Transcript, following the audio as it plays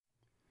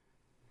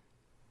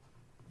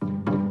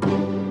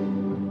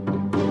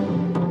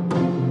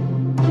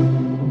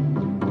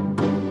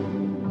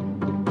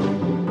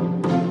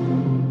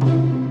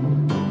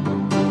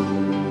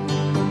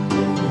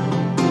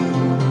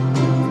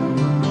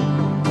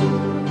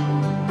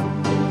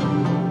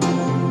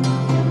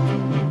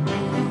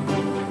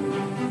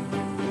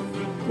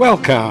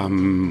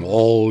Welcome,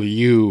 all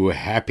you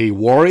happy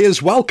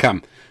warriors.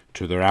 Welcome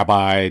to the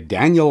Rabbi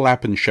Daniel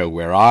Lapin Show,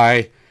 where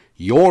I,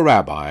 your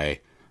rabbi,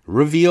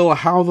 reveal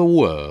how the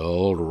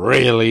world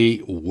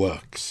really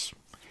works.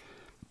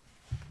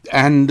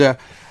 And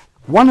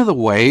one of the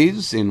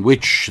ways in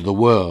which the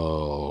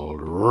world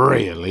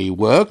really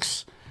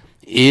works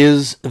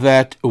is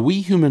that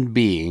we human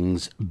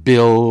beings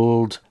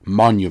build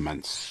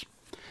monuments.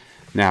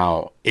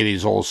 Now, it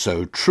is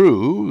also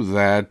true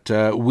that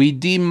we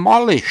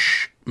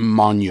demolish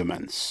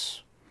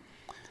monuments.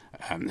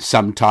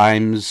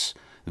 Sometimes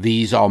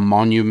these are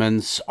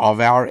monuments of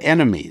our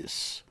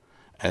enemies.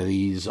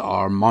 These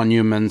are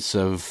monuments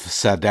of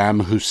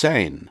Saddam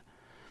Hussein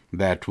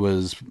that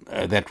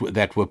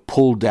were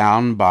pulled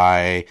down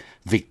by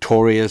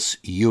victorious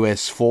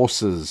U.S.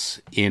 forces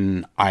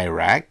in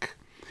Iraq,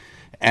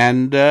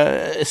 and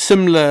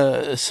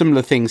similar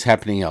things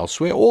happening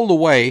elsewhere, all the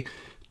way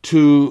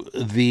to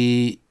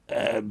the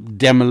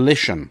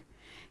demolition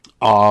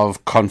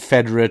of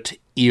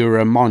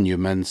Confederate-era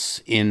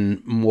monuments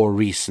in more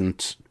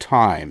recent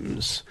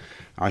times.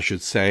 I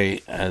should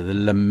say the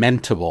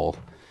lamentable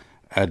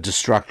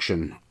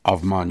destruction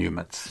of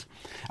monuments.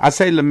 I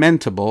say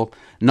lamentable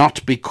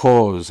not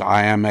because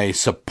I am a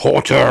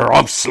supporter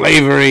of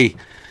slavery.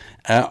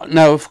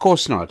 No, of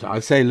course not. I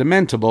say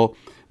lamentable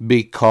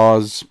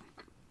because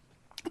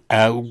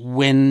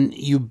when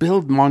you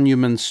build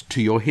monuments to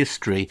your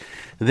history,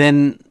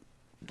 then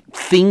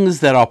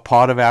things that are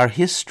part of our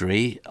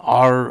history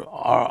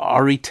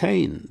are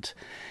retained.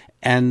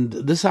 And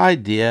this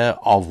idea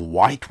of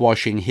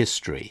whitewashing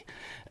history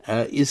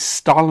is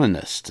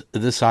Stalinist.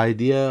 This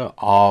idea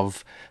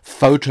of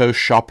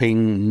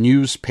photoshopping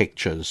news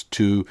pictures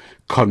to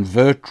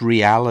convert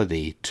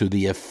reality to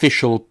the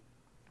official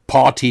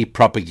party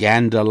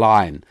propaganda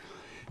line.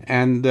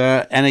 And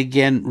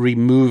again,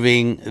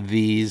 removing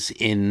these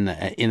in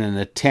an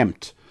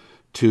attempt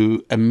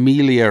to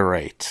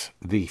ameliorate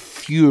the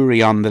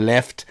fury on the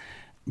left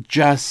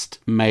just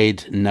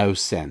made no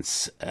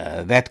sense.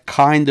 That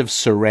kind of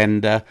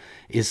surrender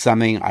is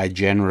something I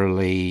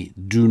generally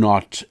do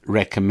not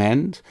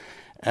recommend.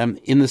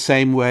 In the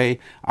same way,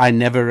 I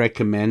never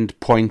recommend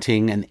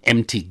pointing an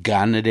empty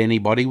gun at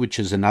anybody, which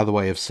is another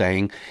way of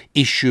saying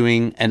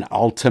issuing an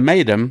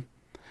ultimatum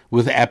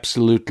with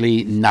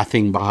absolutely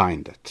nothing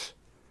behind it.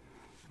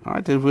 All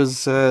right,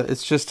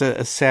 it's just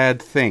a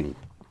sad thing.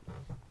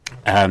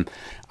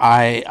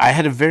 I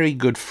had a very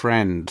good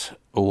friend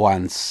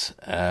once,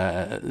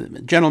 a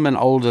gentleman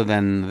older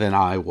than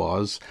I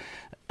was,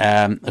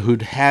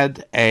 who'd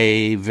had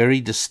a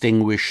very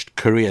distinguished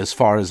career, as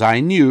far as I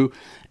knew,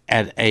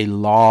 at a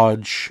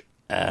large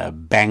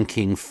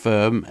banking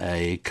firm,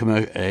 an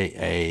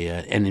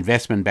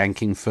investment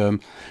banking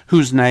firm,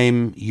 whose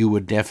name you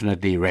would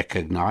definitely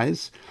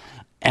recognize.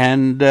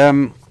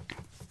 And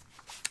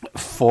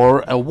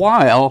for a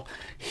while,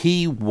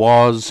 he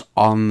was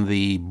on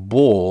the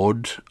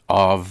board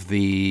of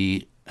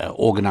the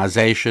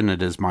organization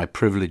it is my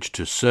privilege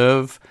to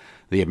serve,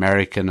 the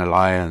American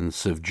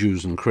Alliance of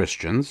Jews and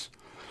Christians.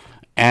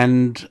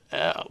 And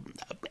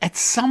at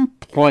some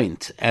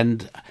point,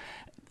 and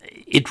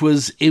it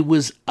was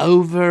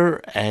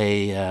over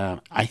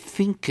I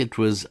think it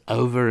was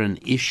over an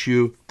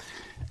issue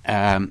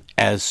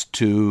as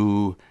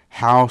to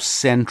how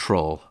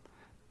central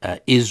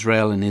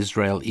Israel and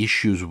Israel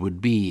issues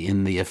would be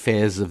in the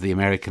affairs of the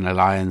American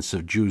Alliance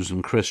of Jews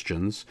and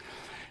Christians.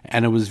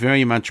 And it was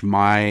very much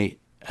my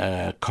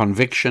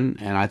conviction,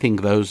 and I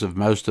think those of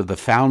most of the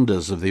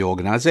founders of the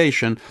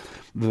organization,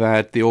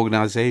 that the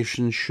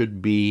organization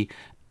should be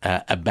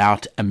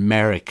about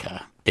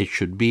America. It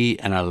should be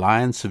an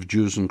alliance of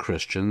Jews and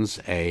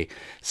Christians, a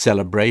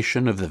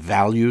celebration of the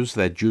values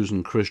that Jews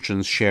and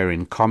Christians share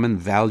in common,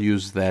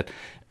 values that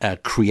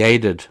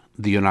created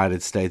the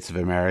United States of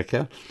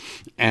America.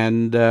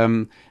 And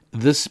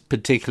this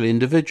particular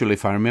individual,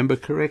 if I remember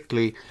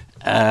correctly,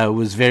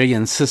 was very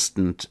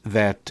insistent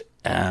that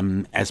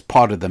as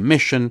part of the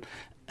mission,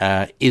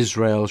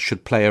 Israel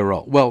should play a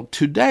role. Well,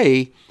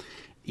 today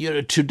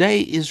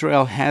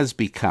Israel has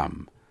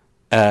become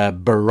a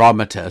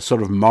barometer, a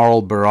sort of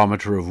moral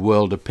barometer of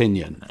world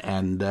opinion.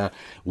 And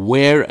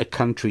where a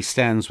country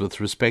stands with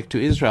respect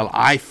to Israel,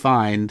 I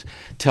find,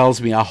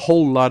 tells me a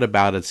whole lot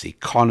about its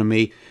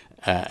economy,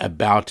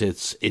 about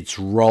its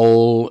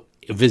role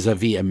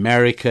vis-a-vis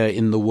America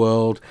in the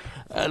world,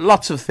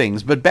 lots of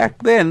things. But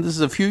back then, this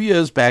is a few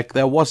years back,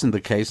 that wasn't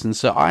the case. And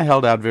so I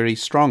held out very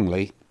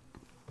strongly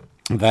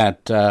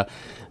that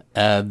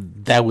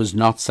that was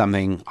not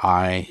something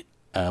I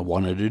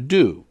wanted to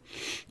do.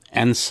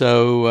 And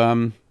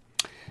so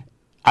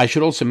I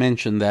should also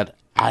mention that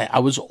I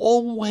was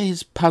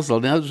always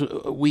puzzled.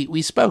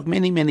 We spoke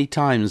many, many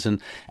times,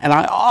 and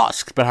I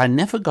asked, but I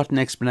never got an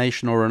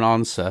explanation or an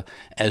answer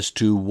as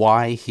to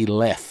why he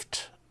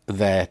left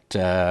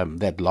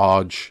that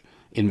large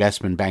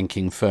investment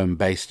banking firm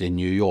based in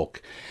New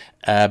York.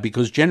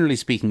 Because generally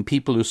speaking,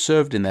 people who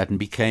served in that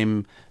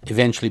and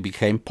eventually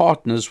became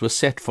partners were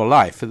set for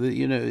life.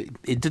 You know,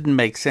 it didn't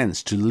make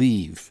sense to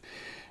leave.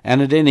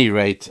 And at any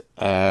rate,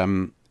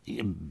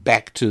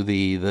 back to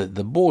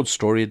the board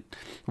story,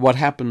 what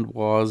happened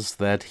was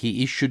that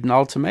he issued an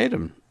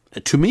ultimatum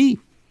to me.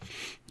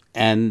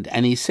 And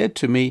he said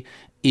to me,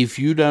 if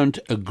you don't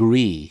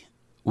agree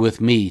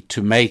with me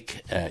to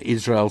make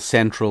Israel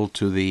central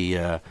to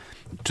the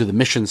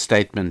mission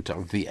statement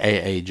of the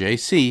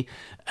AAJC,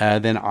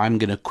 then I'm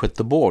going to quit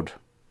the board.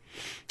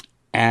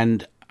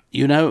 And,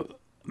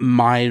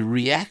 my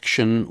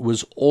reaction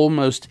was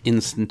almost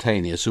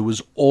instantaneous. It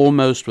was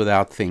almost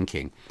without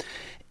thinking.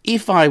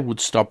 If I would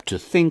stop to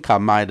think, I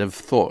might have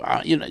thought,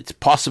 it's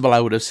possible I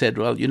would have said,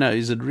 well,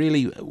 is it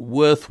really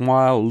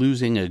worthwhile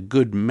losing a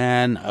good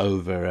man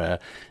over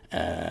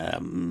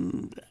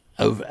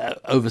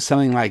over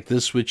something like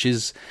this, which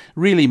is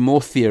really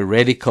more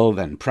theoretical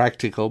than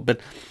practical? But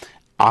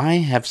I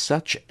have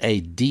such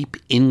a deep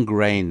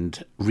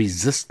ingrained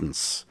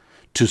resistance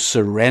to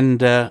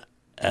surrender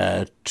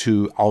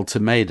to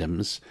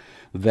ultimatums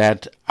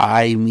that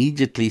I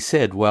immediately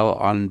said, well,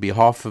 on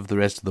behalf of the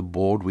rest of the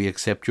board, we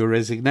accept your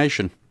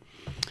resignation.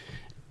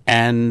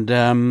 And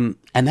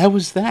that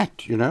was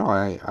that.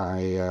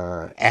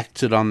 I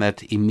acted on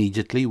that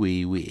immediately.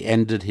 We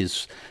ended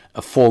his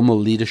formal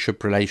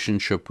leadership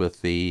relationship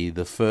with the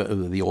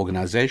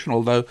organization,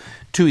 although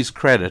to his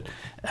credit,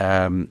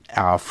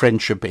 our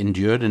friendship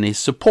endured and his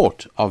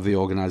support of the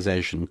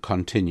organization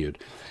continued.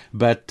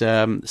 But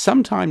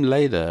sometime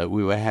later,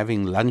 we were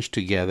having lunch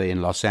together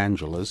in Los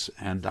Angeles,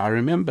 and I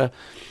remember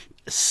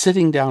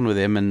sitting down with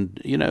him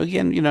and,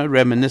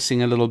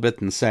 reminiscing a little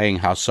bit and saying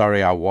how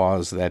sorry I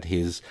was that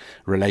his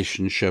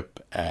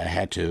relationship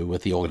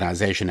with the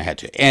organization had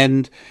to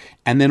end.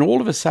 And then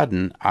all of a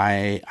sudden,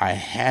 I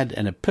had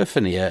an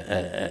epiphany,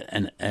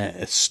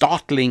 a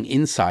startling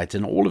insight.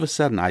 And all of a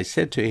sudden, I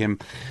said to him,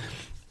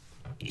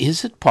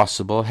 is it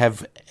possible,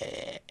 have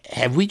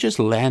we just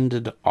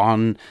landed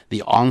on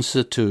the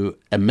answer to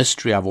a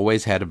mystery I've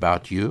always had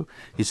about you?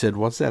 He said,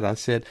 what's that? I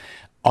said,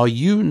 are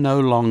you no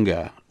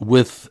longer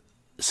with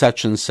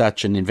such and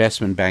such an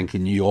investment bank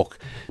in New York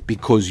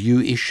because you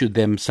issued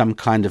them some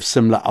kind of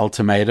similar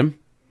ultimatum?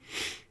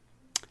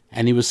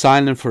 And he was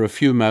silent for a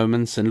few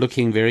moments, and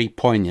looking very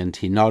poignant,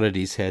 he nodded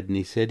his head and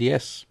he said,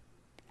 yes.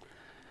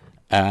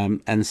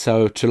 And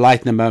so to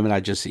lighten the moment, I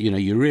just,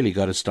 you really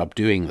got to stop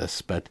doing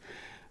this. But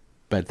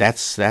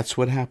that's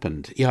what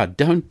happened. Yeah,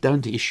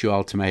 don't issue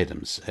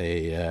ultimatums.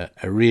 A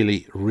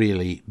really,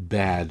 really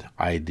bad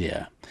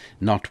idea.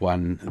 Not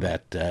one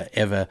that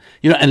ever,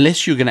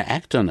 unless you're going to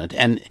act on it.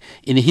 And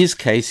in his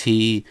case,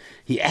 he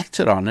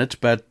acted on it,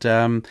 but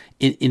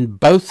in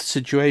both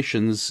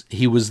situations,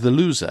 he was the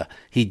loser.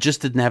 He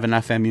just didn't have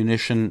enough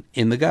ammunition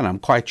in the gun. I'm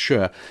quite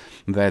sure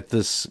that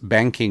this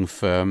banking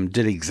firm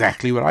did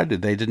exactly what I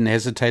did. They didn't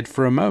hesitate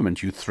for a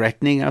moment. You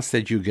threatening us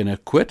that you're going to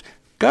quit?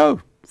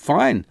 Go,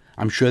 fine.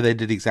 I'm sure they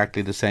did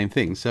exactly the same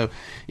thing. So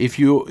if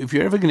you're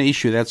ever going to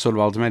issue that sort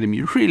of ultimatum,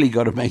 you really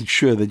got to make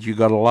sure that you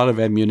got a lot of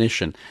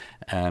ammunition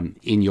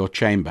in your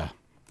chamber.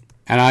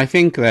 And I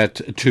think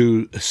that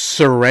to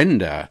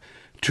surrender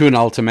to an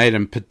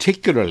ultimatum,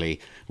 particularly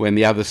when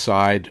the other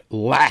side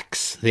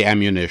lacks the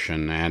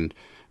ammunition and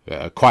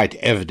quite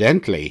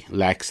evidently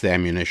lacks the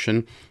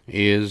ammunition,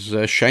 is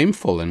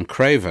shameful and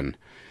craven.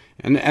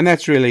 And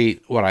that's really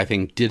what I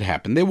think did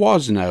happen. There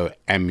was no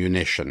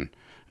ammunition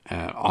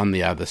on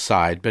the other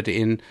side, but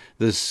in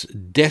this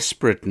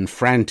desperate and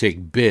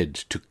frantic bid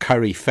to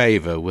curry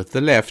favor with the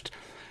left,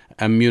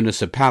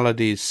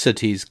 municipalities,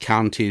 cities,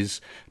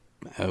 counties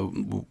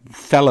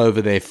fell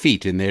over their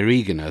feet in their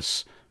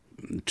eagerness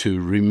to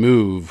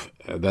remove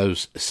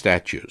those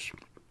statues.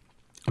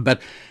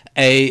 But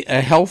a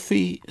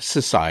healthy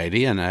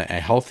society and a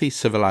healthy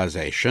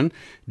civilization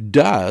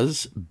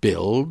does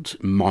build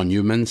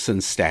monuments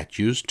and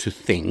statues to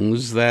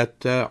things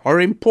that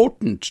are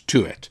important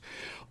to it.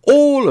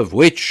 All of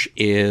which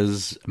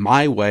is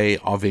my way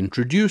of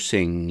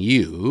introducing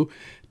you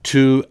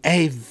to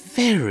a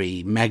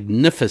very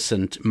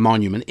magnificent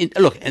monument.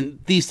 Look, and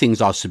these things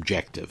are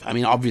subjective. I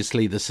mean,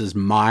 obviously, this is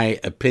my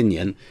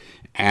opinion,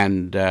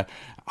 and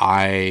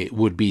I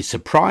would be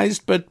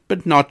surprised,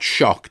 but not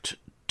shocked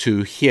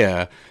to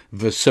hear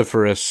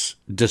vociferous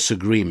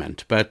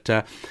disagreement. But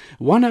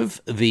one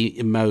of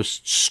the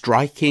most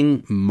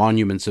striking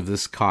monuments of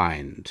this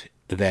kind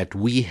that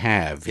we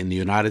have in the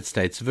United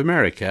States of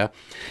America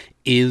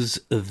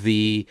is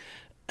the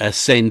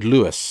St.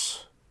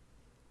 Louis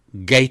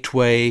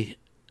Gateway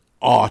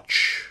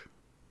Arch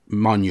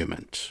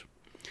Monument.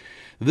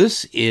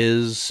 This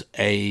is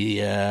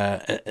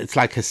it's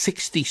like a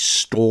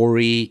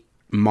 60-story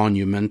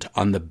monument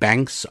on the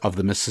banks of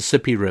the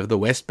Mississippi River, the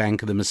west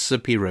bank of the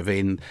Mississippi River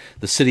in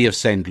the city of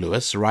St.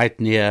 Louis, right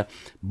near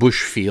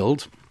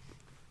Bushfield.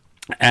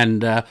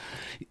 And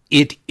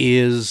it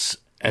is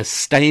a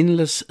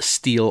stainless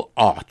steel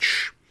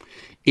arch.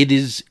 It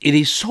is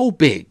so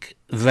big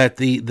that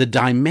the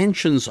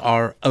dimensions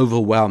are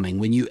overwhelming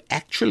when you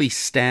actually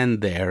stand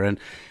there. And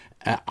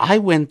I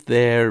went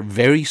there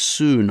very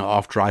soon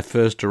after I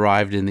first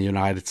arrived in the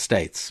United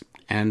States.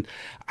 And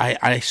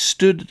I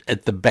stood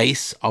at the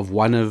base of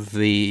one of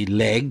the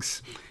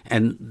legs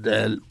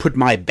and put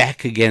my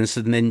back against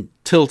it and then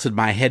tilted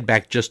my head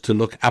back just to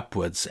look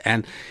upwards.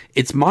 And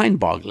it's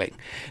mind-boggling.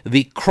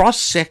 The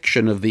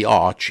cross-section of the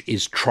arch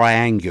is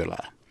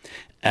triangular.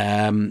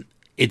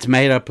 It's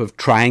made up of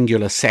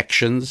triangular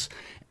sections,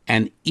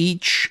 and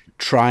each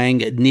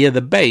triangle near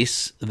the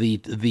base,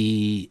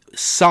 the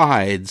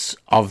sides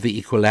of the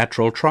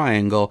equilateral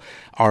triangle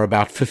are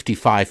about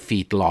 55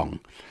 feet long.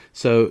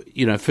 So,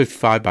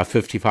 55 by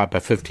 55 by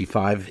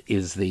 55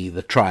 is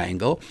the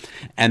triangle,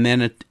 and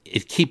then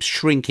it keeps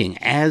shrinking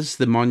as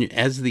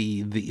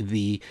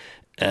the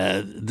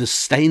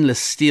stainless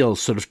steel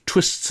sort of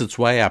twists its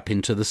way up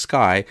into the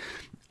sky.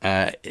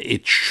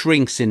 It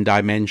shrinks in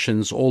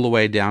dimensions all the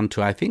way down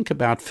to, I think,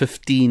 about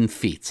 15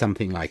 feet,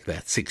 something like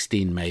that,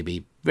 16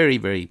 maybe, very,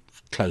 very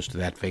close to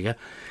that figure.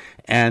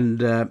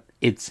 And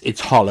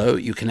it's hollow.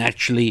 You can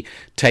actually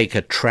take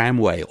a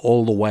tramway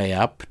all the way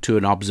up to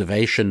an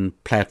observation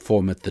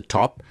platform at the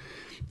top.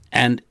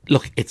 And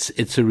look,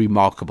 it's a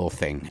remarkable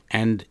thing.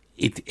 And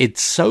it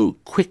so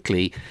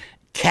quickly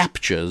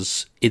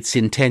captures its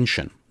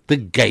intention, the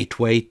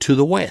gateway to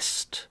the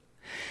West.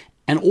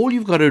 And all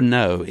you've got to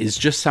know is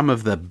just some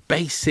of the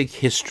basic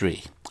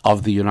history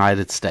of the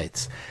United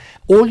States.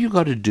 All you've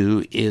got to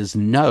do is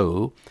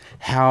know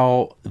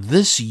how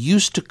this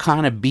used to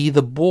kind of be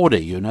the border.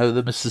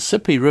 The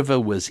Mississippi River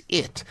was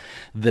it.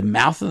 The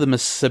mouth of the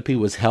Mississippi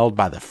was held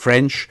by the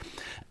French.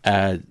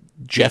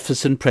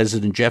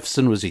 President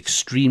Jefferson was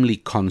extremely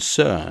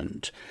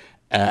concerned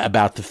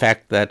about the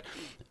fact that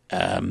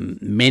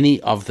many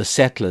of the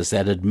settlers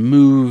that had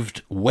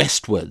moved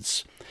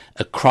westwards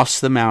across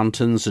the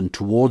mountains and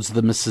towards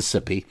the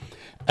Mississippi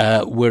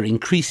were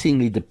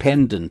increasingly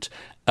dependent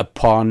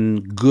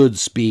upon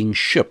goods being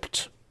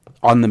shipped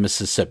on the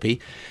Mississippi,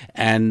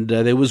 and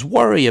there was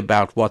worry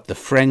about what the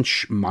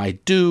French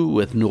might do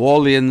with New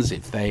Orleans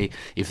if they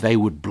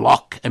would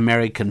block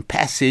American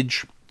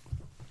passage.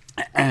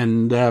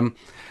 And at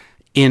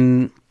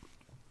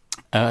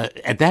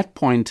that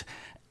point,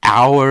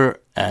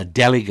 our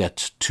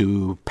delegate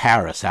to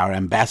Paris, our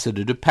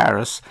ambassador to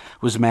Paris,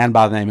 was a man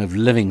by the name of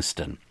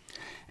Livingston.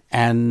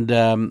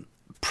 And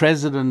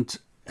President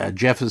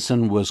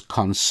Jefferson was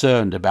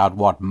concerned about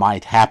what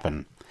might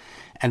happen.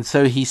 And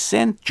so he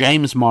sent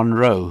James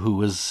Monroe, who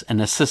was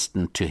an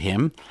assistant to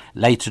him,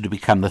 later to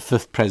become the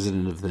fifth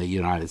president of the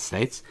United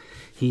States.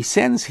 He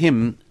sends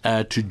him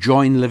to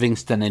join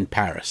Livingston in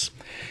Paris.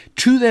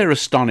 To their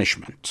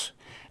astonishment,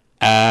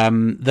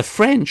 the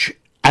French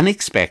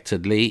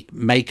unexpectedly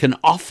make an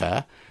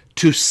offer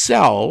to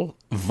sell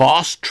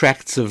vast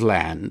tracts of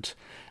land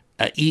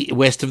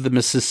west of the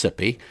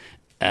Mississippi,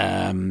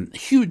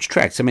 huge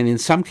tracts. I mean, in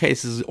some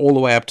cases, all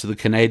the way up to the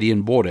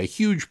Canadian border, a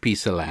huge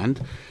piece of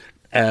land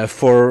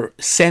for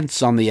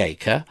cents on the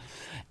acre.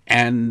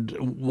 And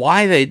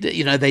why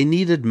they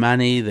needed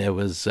money. There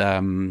was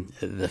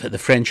the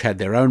French had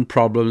their own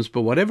problems,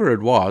 but whatever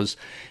it was,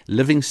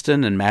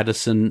 Livingston and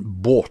Madison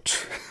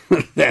bought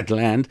that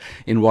land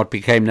in what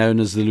became known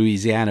as the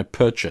Louisiana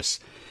Purchase,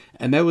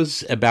 and that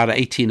was about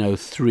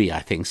 1803, I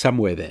think,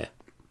 somewhere there.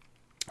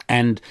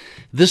 And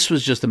this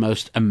was just the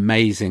most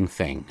amazing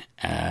thing.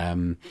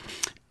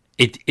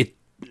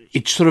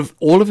 It sort of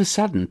all of a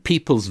sudden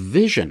people's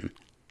vision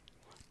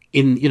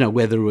in,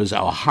 whether it was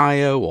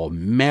Ohio or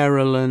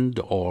Maryland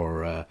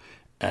or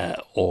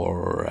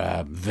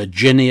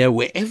Virginia,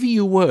 wherever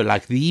you were,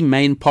 like the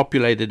main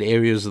populated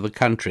areas of the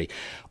country,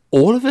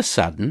 all of a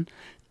sudden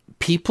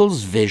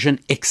people's vision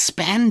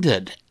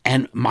expanded.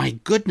 And my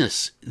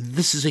goodness,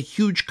 this is a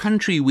huge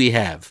country we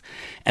have.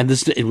 And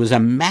it was a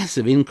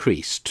massive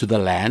increase to the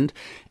land.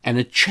 And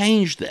it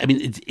changed. I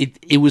mean,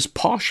 it was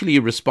partially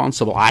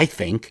responsible, I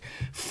think,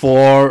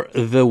 for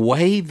the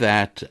way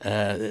that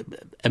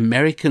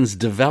Americans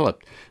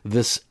developed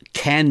this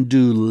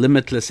can-do,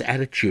 limitless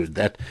attitude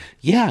that,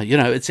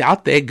 it's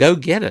out there, go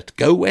get it.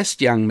 Go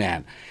west, young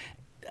man.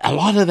 A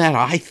lot of that,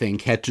 I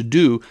think, had to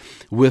do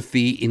with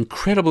the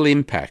incredible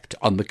impact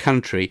on the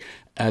country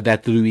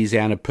that the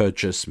Louisiana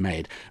Purchase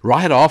made.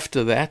 Right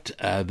after that,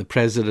 the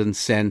president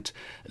sent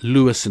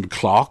Lewis and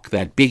Clark,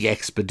 that big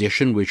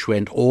expedition which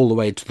went all the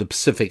way to the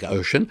Pacific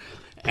Ocean,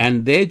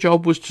 and their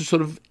job was to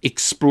sort of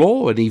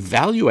explore and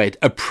evaluate,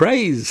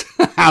 appraise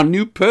our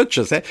new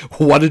purchase.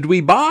 What did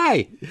we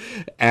buy?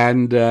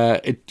 And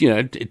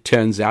it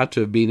turns out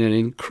to have been an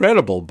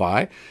incredible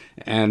buy.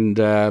 And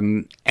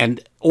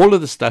all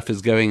of the stuff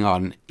is going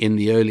on in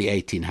the early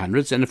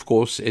 1800s, and of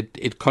course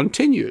it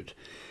continued.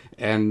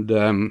 And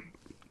why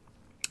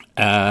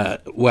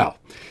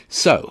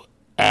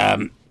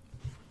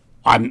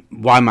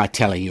am I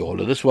telling you all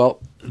of this?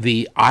 Well,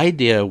 the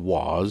idea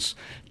was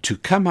to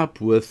come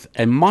up with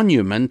a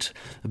monument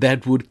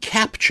that would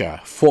capture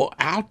for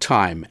our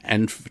time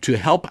and to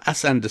help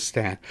us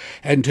understand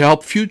and to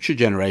help future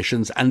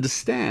generations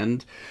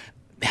understand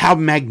how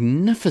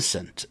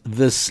magnificent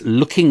this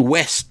looking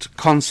west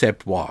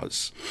concept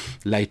was.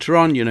 Later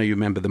on, you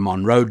remember the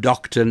Monroe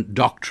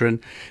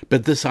Doctrine,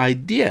 but this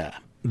idea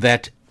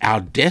that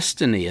our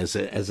destiny as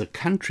a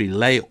country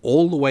lay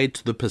all the way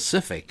to the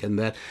Pacific, and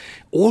that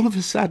all of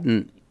a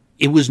sudden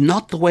it was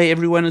not the way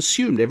everyone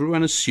assumed.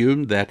 Everyone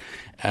assumed that,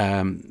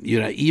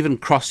 even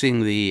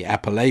crossing the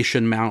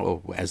Appalachian Mountain,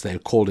 or as they're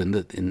called in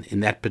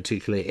that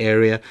particular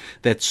area,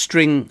 that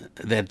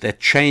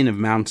chain of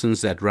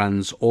mountains that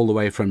runs all the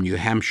way from New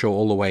Hampshire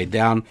all the way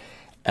down,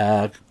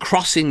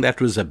 crossing that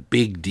was a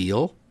big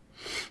deal.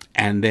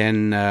 And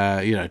then,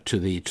 to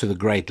the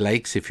Great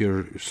Lakes, if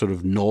you're sort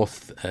of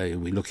north,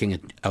 we're looking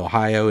at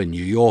Ohio and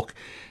New York,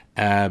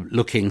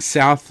 looking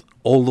south,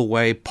 all the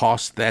way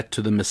past that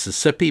to the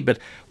Mississippi. But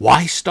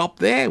why stop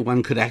there?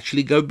 One could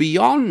actually go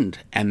beyond.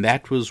 And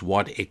that was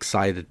what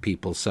excited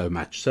people so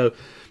much. So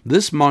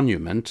this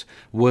monument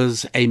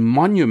was a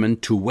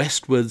monument to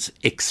westwards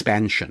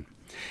expansion.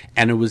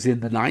 And it was in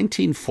the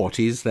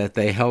 1940s that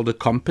they held a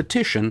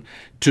competition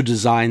to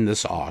design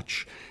this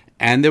arch.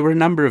 And there were a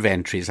number of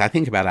entries, I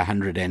think about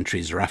 100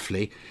 entries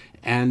roughly.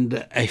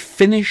 And a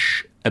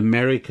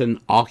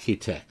Finnish-American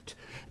architect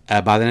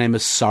by the name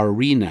of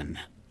Saarinen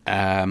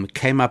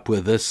came up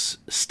with this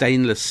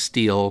stainless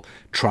steel,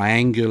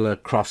 triangular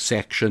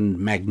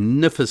cross-section,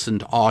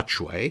 magnificent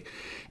archway.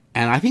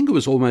 And I think it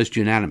was almost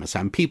unanimous.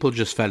 And people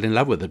just fell in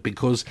love with it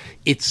because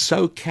it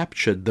so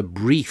captured the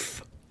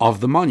brief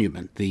of the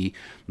monument,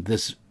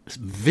 this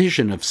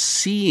vision of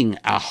seeing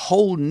a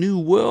whole new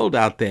world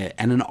out there.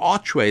 And an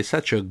archway is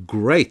such a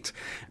great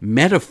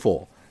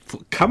metaphor.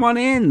 Come on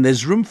in.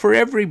 There's room for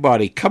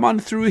everybody. Come on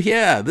through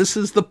here. This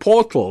is the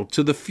portal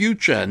to the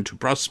future and to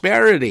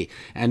prosperity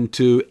and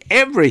to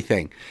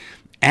everything.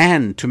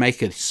 And to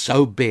make it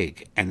so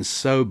big and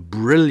so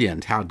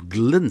brilliant, how it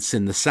glints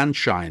in the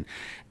sunshine.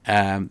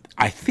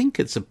 I think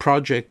it's a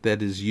project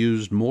that has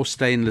used more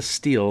stainless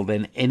steel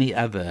than any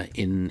other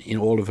in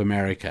all of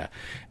America.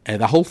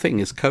 The whole thing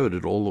is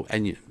coated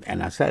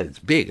and I said it's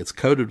big. It's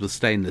coated with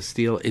stainless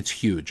steel. It's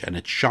huge and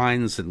it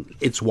shines and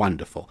it's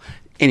wonderful.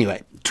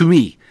 Anyway, to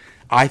me,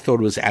 I thought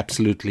it was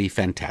absolutely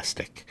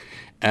fantastic.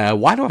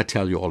 Why do I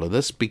tell you all of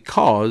this?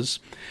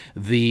 Because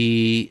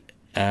the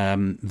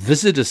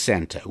visitor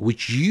center,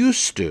 which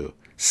used to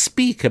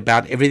speak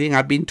about everything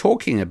I've been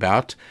talking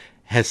about,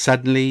 has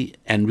suddenly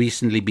and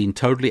recently been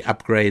totally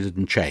upgraded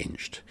and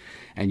changed.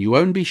 And you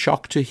won't be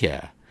shocked to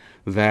hear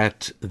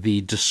that the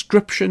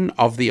description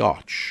of the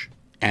arch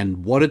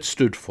and what it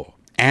stood for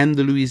and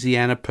the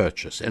Louisiana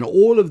Purchase and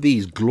all of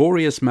these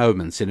glorious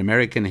moments in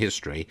American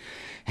history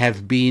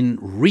have been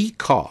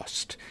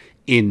recast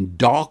in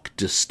dark,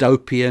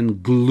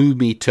 dystopian,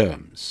 gloomy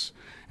terms.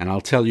 And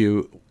I'll tell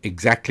you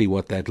exactly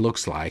what that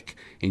looks like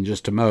in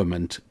just a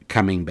moment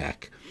coming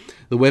back.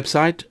 The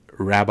website,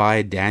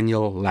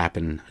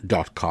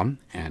 RabbiDanielLapin.com,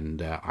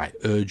 and I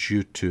urge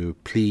you to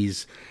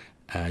please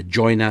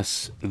join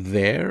us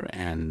there.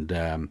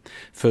 And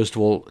first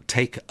of all,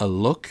 take a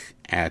look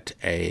at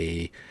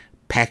a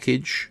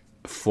package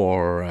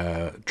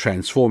for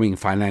transforming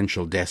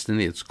financial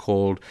destiny. It's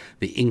called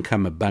the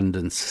Income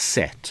Abundance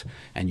Set,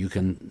 and you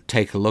can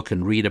take a look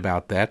and read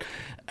about that.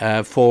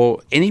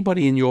 For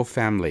anybody in your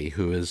family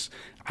who is,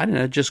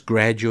 just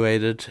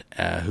graduated,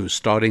 who's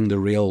starting the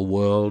real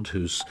world,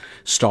 who's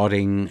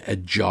starting a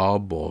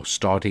job or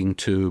starting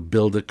to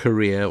build a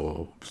career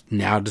or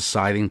now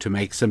deciding to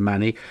make some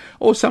money,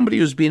 or somebody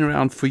who's been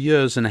around for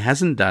years and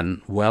hasn't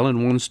done well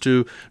and wants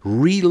to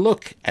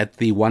re-look at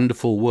the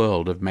wonderful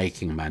world of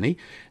making money,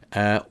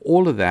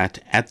 all of that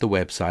at the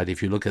website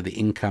if you look at the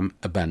Income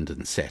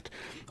Abundance Set.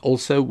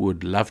 Also,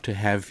 would love to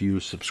have you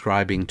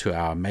subscribing to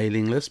our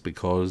mailing list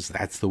because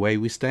that's the way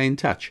we stay in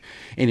touch.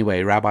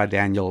 Anyway,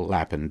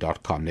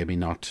 RabbiDanielLapin.com. Let me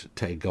not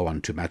go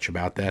on too much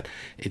about that.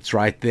 It's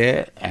right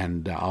there,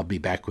 and I'll be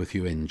back with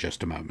you in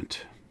just a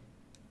moment.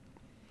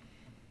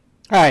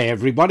 Hi,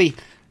 everybody.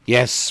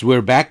 Yes,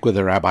 we're back with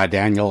the Rabbi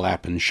Daniel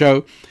Lapin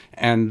Show,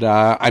 and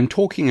I'm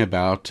talking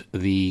about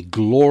the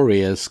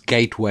glorious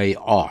Gateway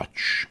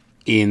Arch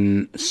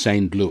in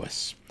St.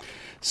 Louis.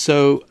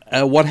 So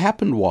what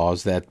happened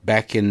was that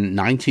back in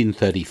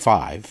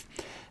 1935,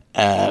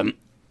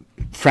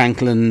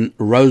 Franklin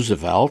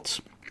Roosevelt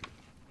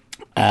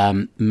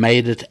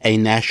made it a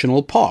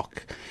national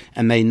park,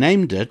 and they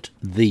named it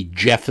the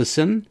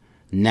Jefferson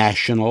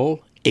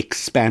National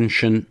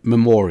Expansion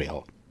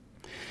Memorial.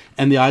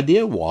 And the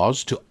idea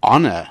was to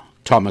honor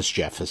Thomas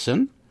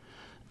Jefferson,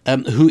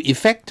 who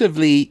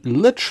effectively,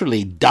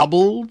 literally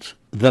doubled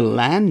the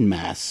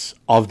landmass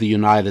of the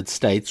United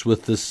States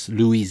with this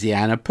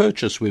Louisiana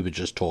Purchase we were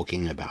just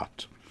talking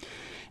about.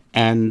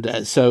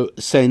 And so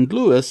St.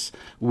 Louis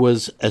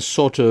was a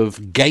sort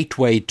of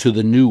gateway to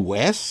the New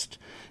West,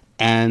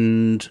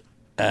 and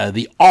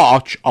the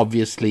arch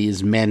obviously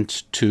is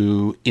meant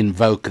to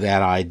invoke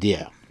that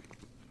idea.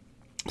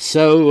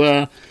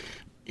 So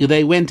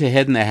they went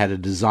ahead and they had a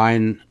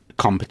design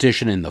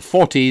competition in the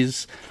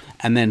 40s,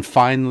 and then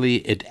finally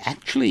it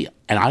actually,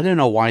 and I don't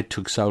know why it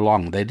took so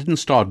long, they didn't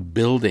start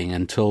building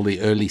until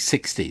the early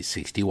 60s,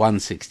 61,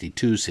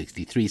 62,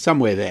 63,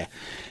 somewhere there.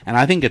 And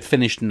I think it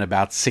finished in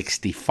about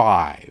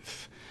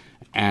 65.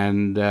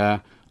 And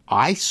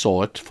I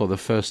saw it for the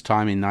first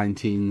time in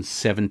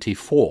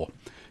 1974.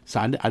 So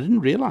I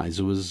didn't realize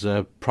it was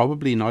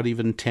probably not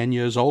even 10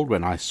 years old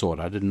when I saw it.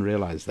 I didn't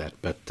realize that.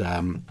 But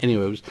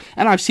anyway,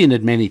 and I've seen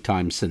it many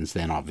times since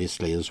then,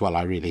 obviously, as well.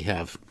 I really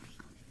have.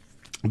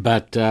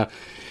 But,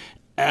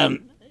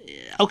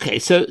 okay,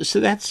 so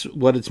that's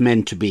what it's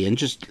meant to be. And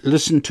just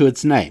listen to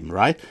its name,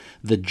 right?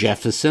 The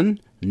Jefferson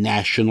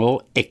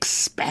National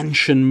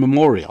Expansion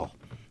Memorial.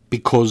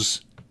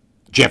 Because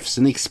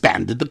Jefferson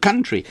expanded the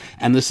country,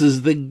 and this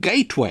is the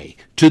gateway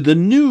to the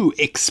new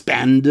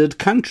expanded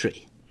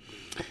country.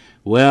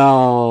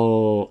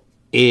 Well,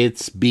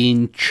 it's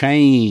been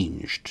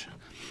changed.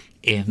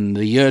 In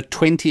the year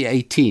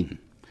 2018,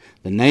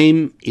 the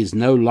name is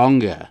no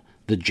longer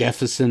the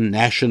Jefferson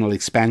National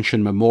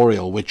Expansion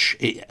Memorial, which,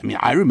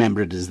 I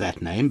remember it as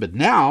that name, but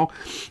now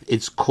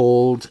it's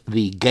called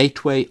the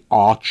Gateway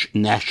Arch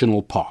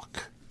National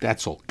Park.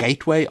 That's all.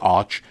 Gateway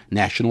Arch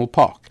National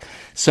Park.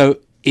 So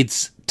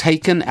it's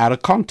taken out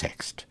of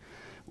context.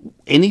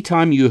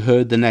 Anytime you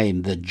heard the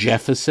name, the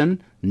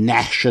Jefferson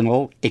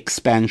National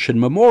Expansion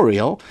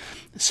Memorial,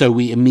 so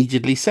we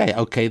immediately say,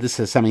 okay, this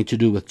has something to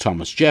do with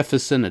Thomas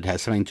Jefferson. It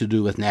has something to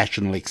do with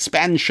national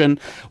expansion.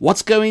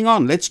 What's going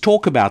on? Let's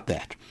talk about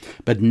that.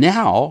 But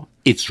now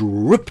it's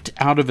ripped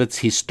out of its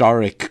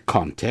historic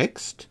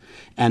context,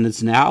 and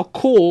it's now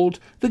called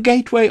the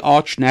Gateway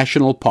Arch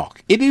National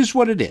Park. It is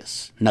what it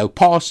is. No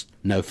past,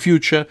 no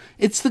future.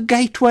 It's the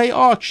Gateway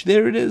Arch.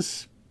 There it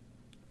is.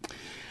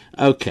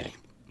 Okay.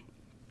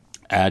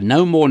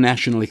 No more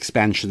national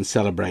expansion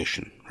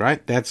celebration,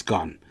 right? That's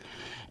gone.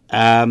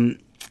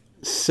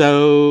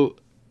 So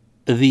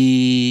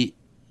the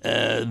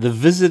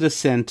visitor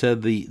center,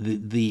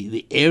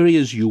 the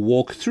areas you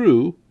walk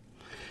through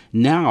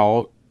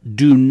now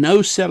do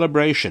no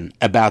celebration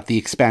about the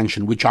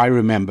expansion, which I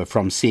remember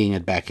from seeing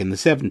it back in the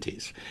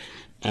 70s.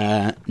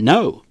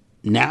 No,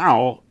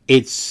 now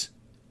it's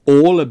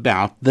all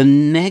about the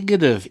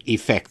negative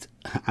effect.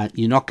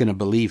 You're not going to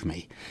believe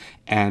me.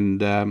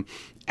 And I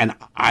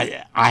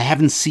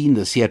haven't seen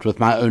this yet with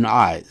my own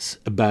eyes,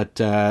 but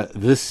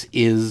this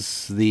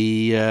is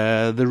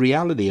the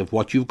reality of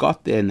what you've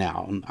got there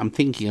now. I'm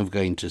thinking of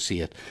going to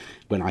see it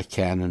when I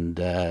can,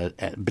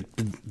 but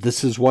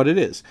this is what it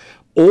is.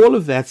 All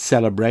of that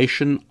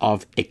celebration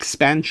of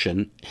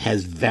expansion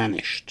has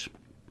vanished.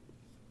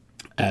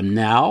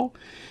 Now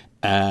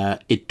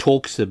it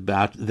talks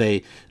about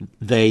they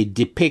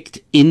depict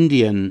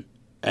Indian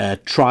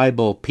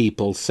tribal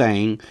people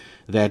saying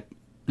that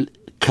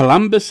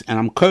Columbus, and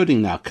I'm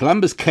quoting now,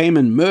 Columbus came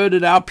and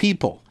murdered our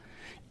people.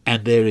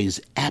 And there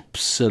is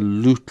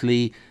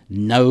absolutely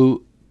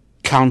no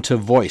counter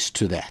voice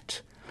to that.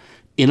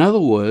 In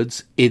other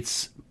words,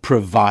 it's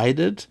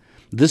provided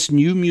this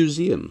new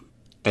museum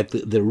at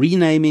the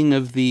renaming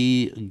of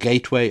the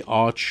Gateway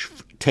Arch,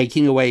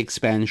 taking away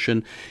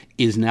expansion,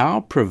 is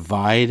now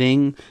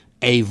providing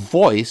a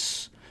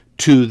voice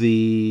to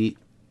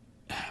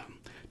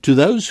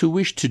those who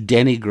wish to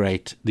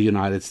denigrate the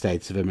United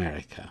States of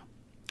America.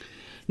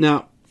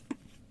 Now,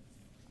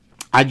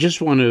 I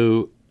just want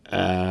to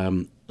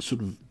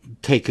sort of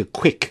take a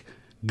quick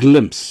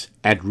glimpse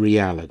at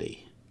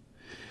reality.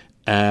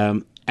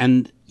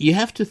 And you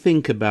have to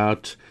think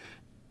about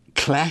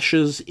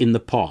clashes in the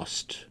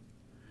past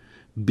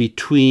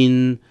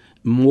between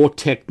more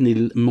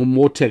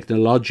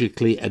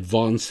technologically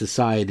advanced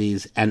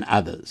societies and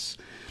others.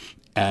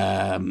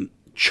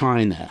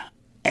 China,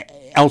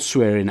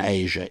 elsewhere in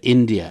Asia,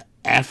 India,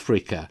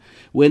 Africa.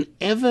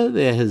 Whenever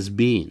there has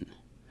been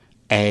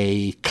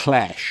a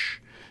clash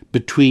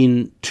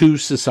between two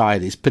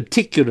societies,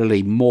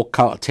 particularly more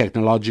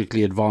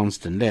technologically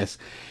advanced and less,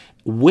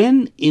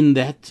 when in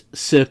that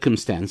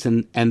circumstance,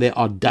 and there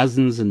are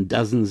dozens and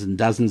dozens and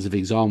dozens of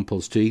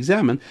examples to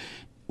examine,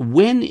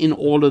 when in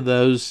all of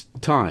those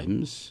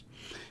times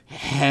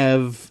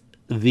have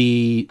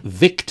the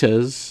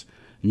victors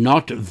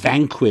not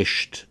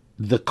vanquished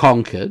the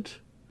conquered?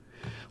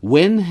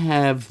 When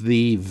have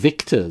the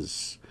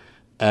victors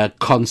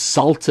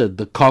consulted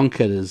the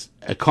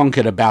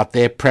conquered about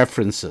their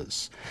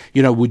preferences?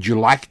 Would you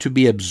like to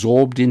be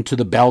absorbed into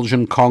the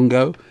Belgian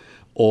Congo?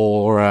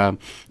 Or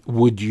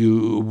would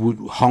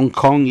Hong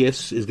Kong,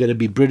 yes, is going to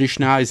be British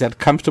now. Is that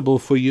comfortable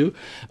for you?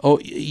 Or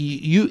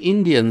you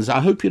Indians,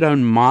 I hope you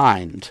don't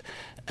mind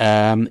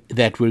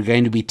that we're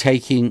going to be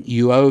taking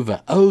you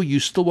over. Oh, you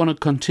still want to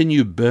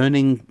continue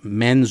burning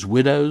men's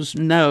widows?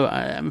 No,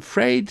 I'm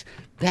afraid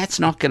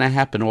that's not going to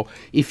happen. Or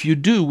if you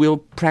do, we'll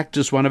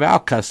practice one of our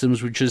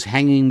customs, which is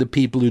hanging the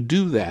people who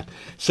do that.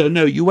 So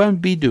no, you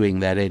won't be doing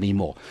that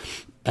anymore.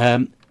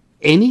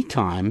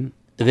 Anytime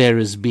there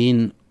has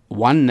been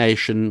one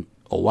nation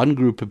or one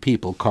group of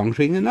people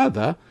conquering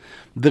another,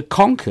 the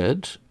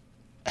conquered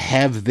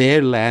have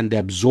their land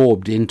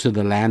absorbed into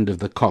the land of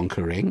the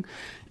conquering,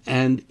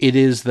 and it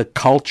is the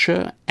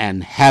culture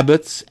and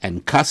habits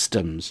and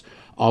customs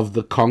of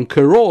the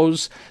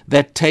conquerors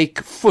that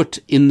take foot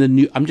in the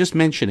new. I'm just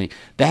mentioning,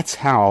 that's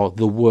how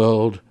the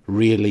world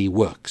really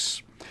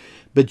works.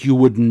 But you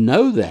would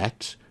know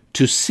that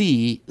to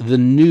see the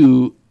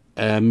new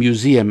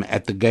museum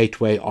at the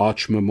Gateway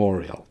Arch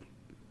Memorial.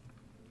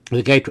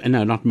 The Gateway,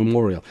 no, not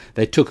Memorial.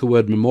 They took the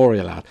word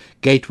Memorial out.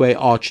 Gateway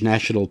Arch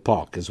National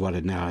Park is what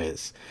it now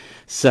is.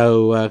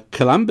 So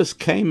Columbus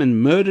came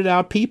and murdered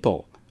our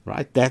people.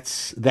 Right,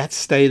 that's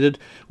stated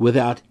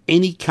without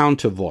any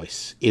counter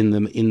voice in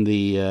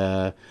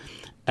the.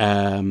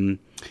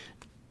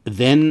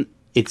 Then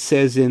it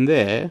says in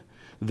there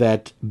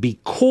that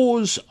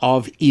because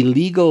of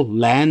illegal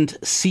land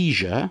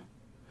seizure,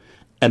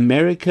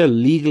 America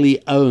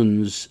legally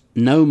owns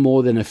no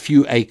more than a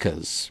few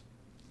acres.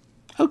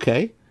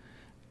 Okay,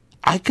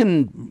 I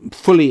can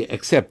fully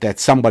accept that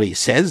somebody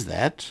says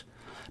that,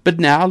 but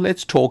now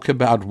let's talk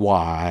about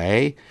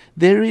why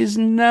there is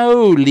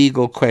no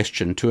legal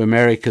question to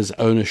America's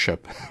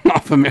ownership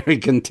of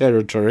American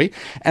territory,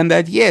 and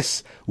that,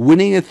 yes,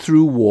 winning it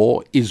through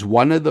war is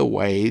one of the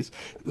ways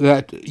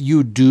that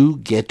you do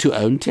get to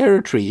own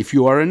territory if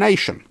you are a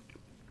nation.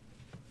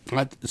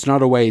 It's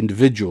not a way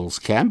individuals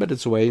can, but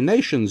it's a way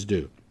nations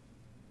do.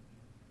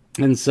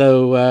 And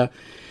so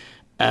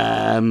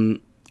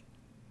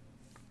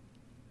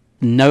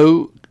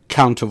no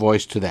counter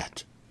voice to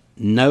that.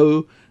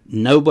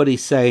 Nobody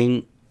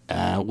saying,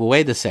 well,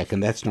 wait a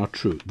second, that's not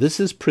true. This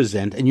is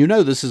present, and you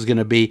know this is going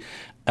to be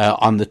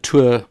on the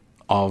tour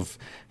of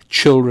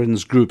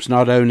children's groups,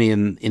 not only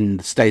in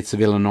the states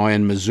of Illinois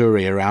and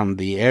Missouri around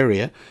the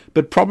area,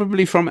 but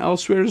probably from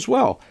elsewhere as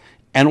well.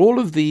 And all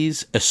of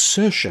these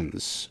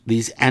assertions,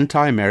 these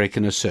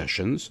anti-American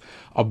assertions,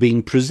 are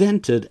being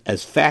presented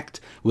as fact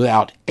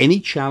without any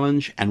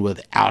challenge and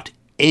without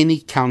any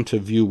counter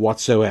view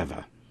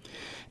whatsoever.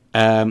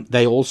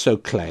 They also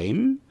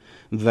claim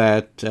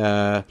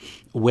that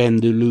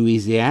when the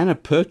Louisiana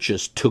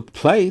Purchase took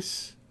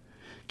place,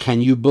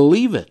 can you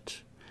believe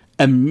it?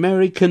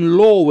 American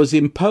law was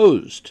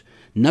imposed.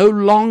 No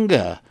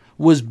longer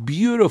was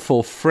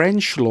beautiful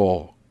French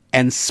law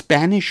and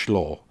Spanish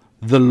law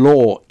the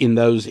law in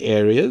those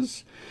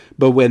areas,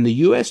 but when the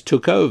U.S.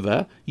 took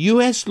over,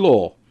 U.S.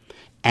 law,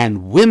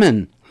 and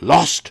women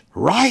lost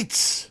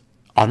rights.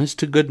 Honest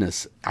to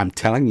goodness, I'm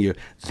telling you,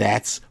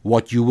 that's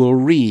what you will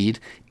read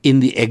in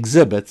the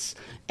exhibits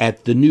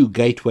at the new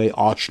Gateway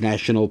Arch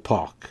National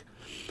Park.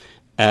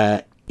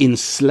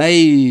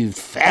 Enslaved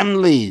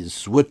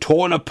families were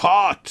torn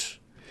apart,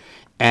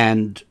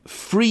 and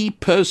free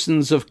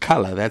persons of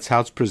color, that's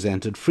how it's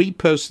presented, free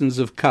persons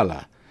of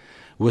color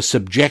were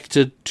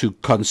subjected to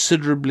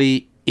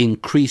considerably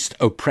increased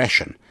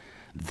oppression.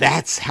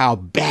 That's how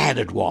bad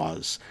it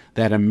was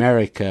that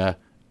America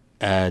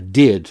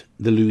did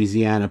the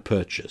Louisiana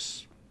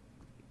Purchase.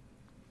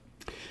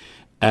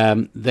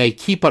 They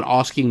keep on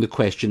asking the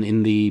question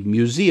in the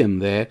museum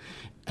there,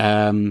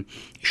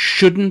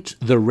 shouldn't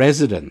the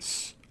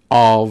residents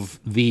of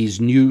these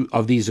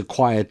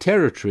acquired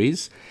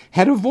territories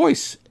had a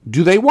voice?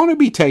 Do they want to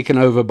be taken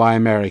over by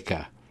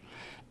America?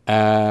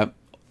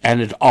 And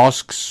it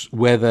asks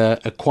whether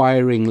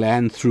acquiring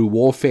land through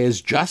warfare is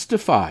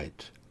justified.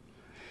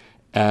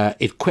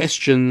 It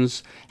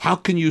questions, how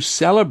can you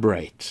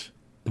celebrate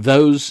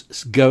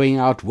those going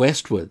out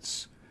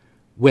westwards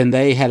when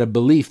they had a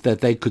belief that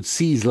they could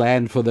seize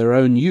land for their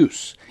own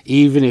use,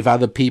 even if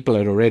other people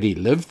had already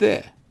lived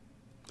there?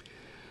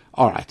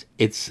 All right,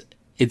 it's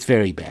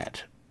very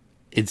bad.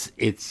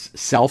 It's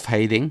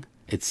self-hating,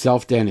 it's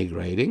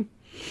self-denigrating,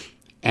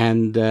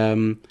 and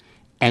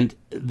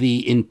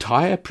the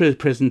entire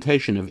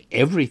presentation of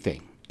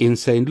everything in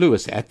St.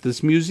 Louis at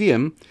this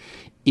museum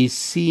is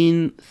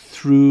seen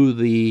through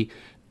the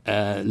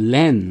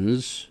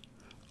lens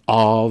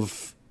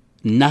of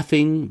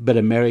nothing but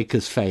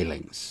America's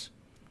failings.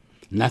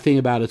 Nothing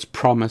about its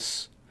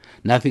promise,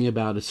 nothing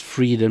about its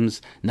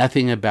freedoms,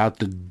 nothing about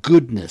the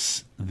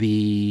goodness,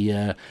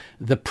 the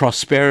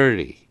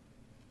prosperity,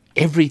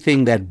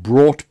 everything that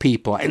brought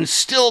people and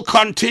still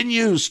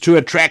continues to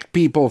attract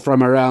people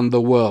from around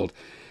the world.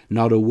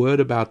 Not a word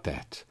about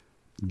that.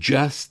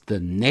 Just the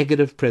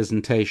negative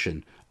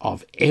presentation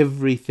of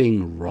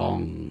everything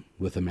wrong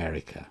with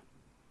America.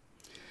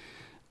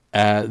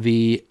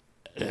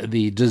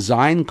 The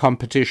design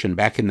competition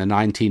back in the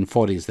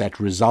 1940s that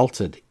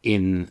resulted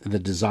in the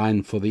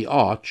design for the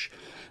arch,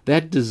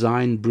 that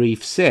design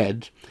brief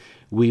said,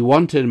 we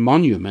want a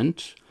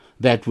monument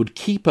that would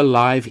keep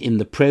alive in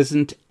the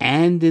present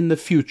and in the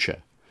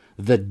future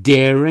the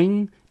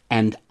daring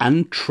and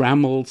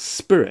untrammeled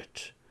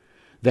spirit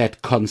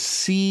that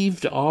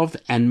conceived of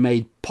and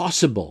made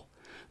possible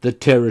the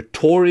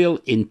territorial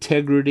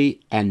integrity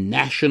and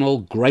national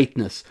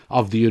greatness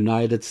of the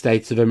United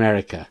States of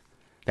America.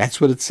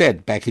 That's what it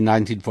said back in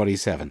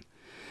 1947.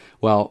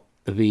 Well,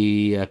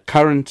 the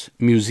current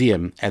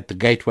museum at the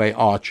Gateway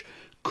Arch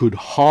could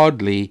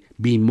hardly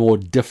be more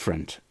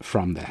different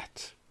from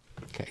that.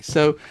 Okay,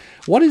 so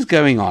what is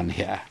going on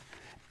here?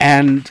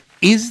 And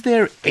is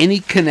there any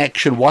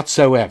connection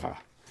whatsoever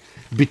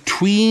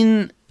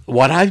between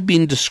what I've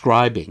been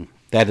describing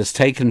that has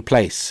taken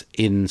place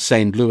in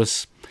St.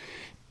 Louis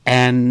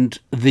and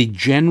the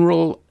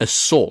general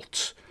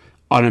assault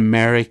on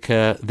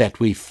America that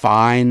we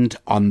find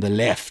on the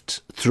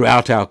left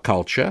throughout our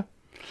culture?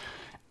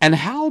 And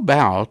how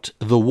about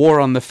the war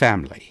on the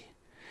family?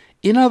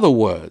 In other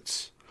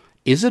words,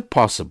 is it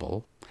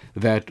possible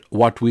that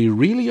what we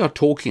really are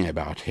talking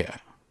about here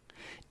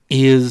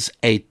is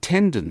a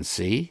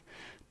tendency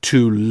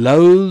to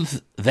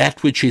loathe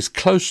that which is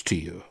close to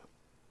you,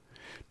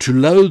 to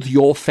loathe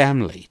your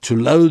family, to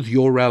loathe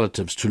your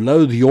relatives, to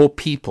loathe your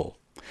people,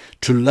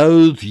 to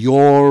loathe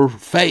your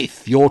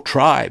faith, your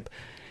tribe,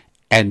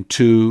 and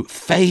to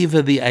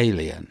favor the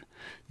alien,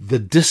 the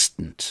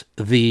distant,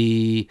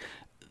 the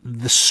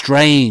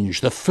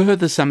strange, the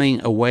further something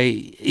away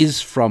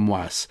is from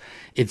us,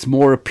 it's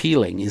more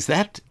appealing. Is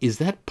that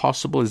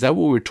possible? Is that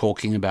what we're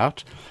talking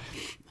about?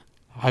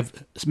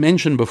 I've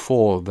mentioned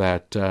before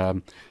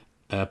that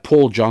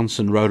Paul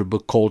Johnson wrote a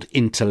book called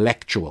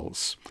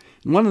Intellectuals.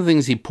 And one of the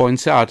things he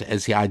points out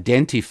as he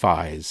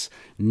identifies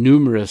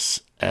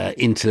numerous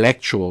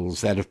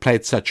intellectuals that have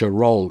played such a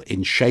role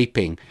in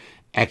shaping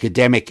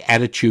academic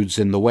attitudes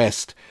in the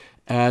West,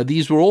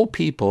 these were all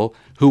people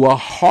who are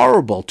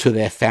horrible to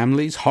their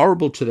families,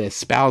 horrible to their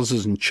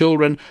spouses and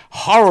children,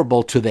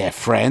 horrible to their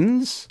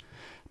friends,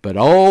 but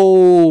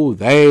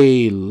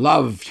they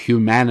loved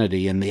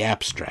humanity in the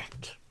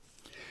abstract.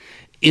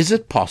 Is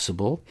it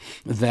possible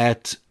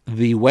that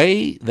the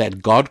way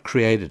that God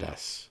created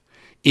us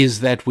is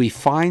that we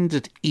find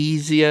it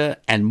easier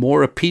and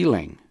more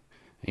appealing,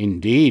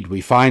 indeed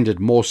we find it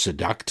more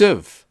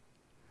seductive,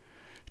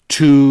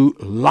 to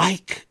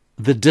like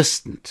the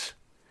distant?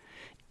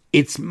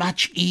 It's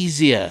much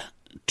easier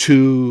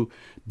to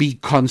be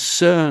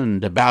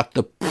concerned about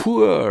the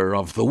poor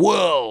of the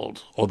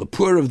world or the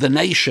poor of the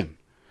nation.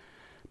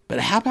 But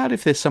how about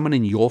if there's someone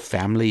in your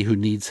family who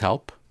needs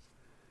help?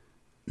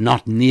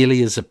 Not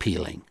nearly as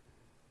appealing.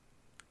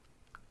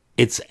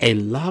 It's a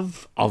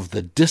love of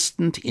the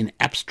distant in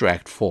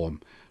abstract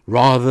form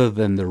rather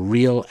than the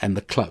real and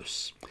the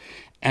close.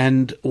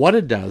 And what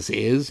it does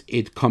is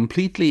it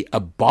completely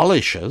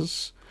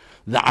abolishes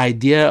the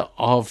idea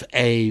of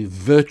a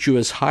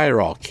virtuous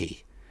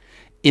hierarchy.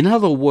 In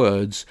other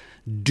words,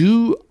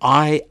 do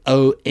I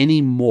owe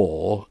any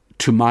more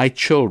to my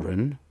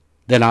children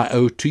than I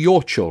owe to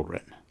your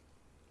children?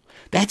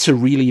 That's a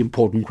really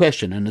important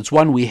question, and it's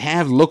one we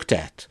have looked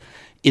at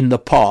in the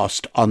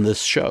past on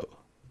this show.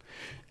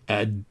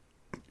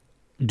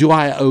 Do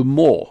I owe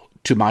more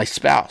to my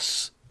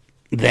spouse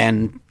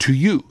than to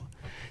you?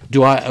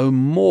 Do I owe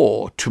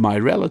more to my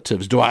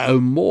relatives? Do I owe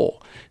more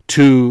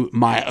to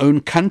my own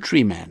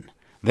countrymen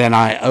than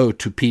I owe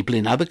to people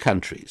in other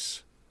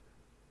countries?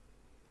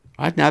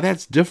 Right? Now,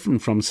 that's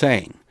different from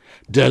saying,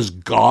 does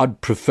God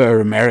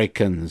prefer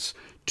Americans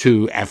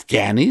to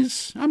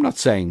Afghanis? I'm not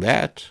saying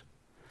that.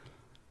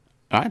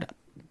 Right?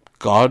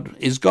 God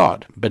is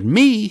God. But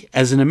me,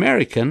 as an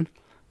American,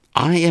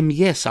 I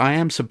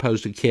am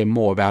supposed to care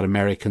more about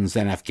Americans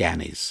than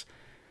Afghanis.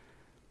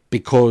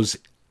 Because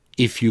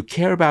if you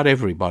care about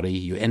everybody,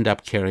 you end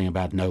up caring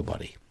about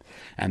nobody.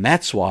 And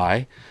that's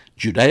why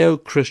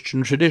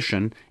Judeo-Christian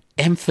tradition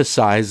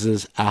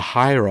emphasizes a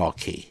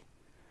hierarchy.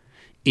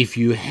 If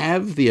you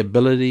have the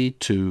ability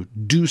to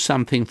do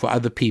something for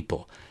other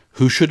people,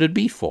 who should it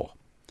be for?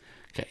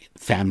 Okay,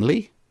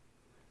 family,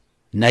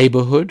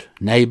 neighborhood,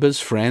 neighbors,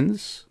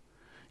 friends,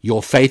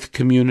 your faith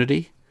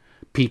community,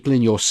 people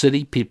in your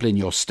city, people in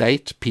your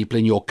state, people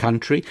in your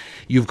country.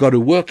 You've got to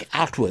work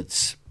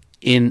outwards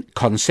in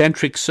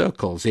concentric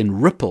circles,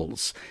 in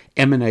ripples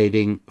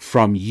emanating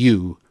from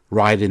you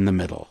right in the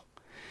middle.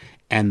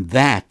 And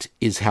that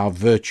is how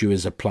virtue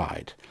is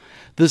applied.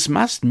 This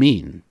must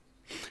mean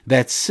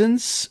that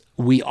since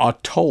we are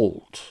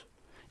told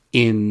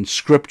in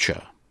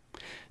Scripture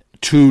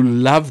to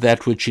love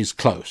that which is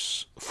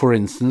close, for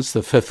instance,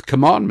 the fifth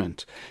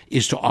commandment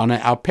is to honor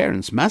our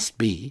parents, must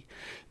be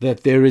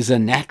that there is a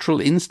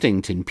natural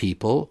instinct in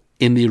people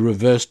in the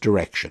reverse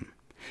direction.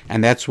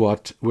 And that's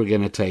what we're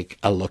going to take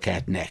a look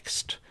at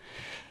next.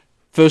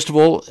 First of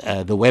all,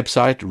 the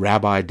website,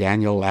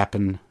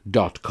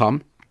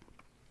 rabbidaniellapin.com.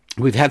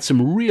 We've had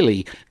some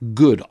really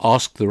good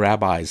Ask the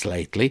Rabbis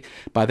lately.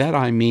 By that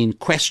I mean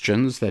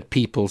questions that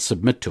people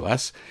submit to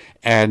us,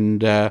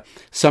 and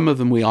some of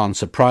them we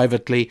answer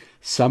privately,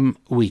 some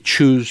we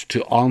choose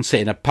to answer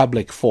in a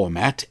public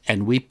format,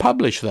 and we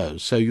publish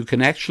those. So you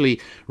can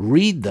actually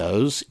read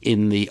those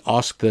in the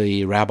Ask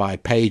the Rabbi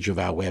page of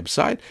our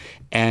website,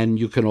 and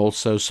you can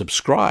also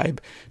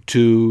subscribe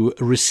to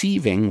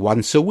receiving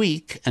once a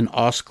week an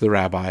Ask the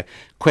Rabbi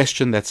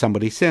question that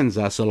somebody sends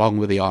us along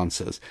with the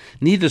answers.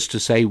 Needless to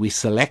say, we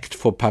select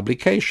for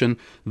publication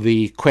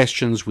the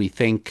questions we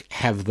think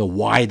have the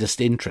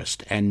widest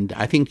interest, and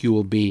I think you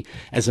will be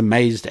as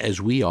amazed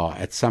as we are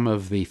at some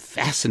of the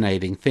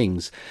fascinating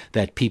things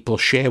that people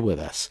share with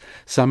us,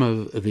 some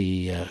of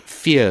the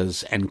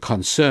fears and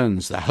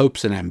concerns, the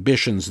hopes and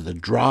ambitions, the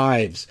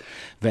drives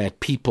that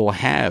people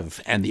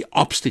have, and the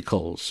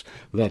obstacles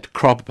that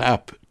crop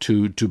up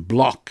to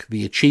block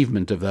the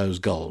achievement of those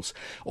goals.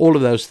 All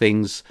of those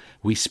things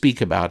we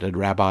speak about at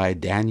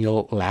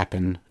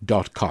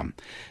rabbidaniellapin.com.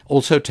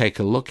 Also take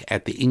a look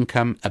at the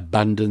Income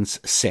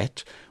Abundance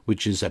Set,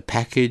 which is a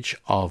package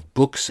of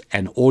books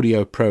and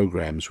audio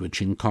programs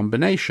which in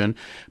combination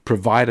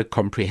provide a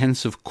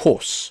comprehensive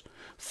course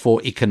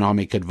for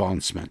economic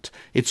advancement.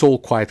 It's all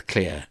quite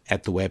clear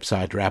at the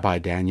website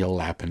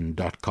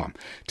rabbidaniellapin.com.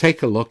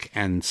 Take a look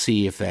and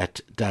see if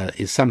that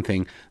is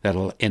something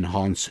that'll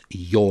enhance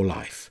your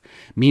life.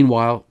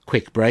 Meanwhile,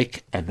 quick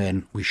break, and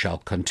then we shall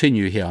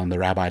continue here on the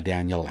Rabbi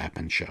Daniel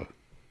Lapin Show.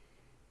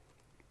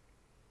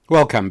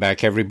 Welcome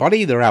back,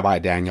 everybody. The Rabbi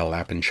Daniel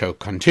Lapin Show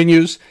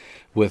continues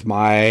with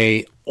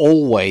my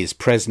always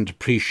present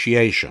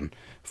appreciation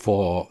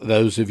for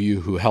those of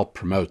you who help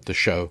promote the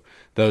show,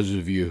 those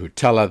of you who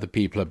tell other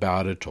people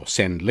about it or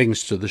send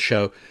links to the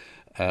show,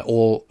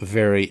 all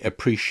very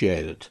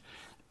appreciated.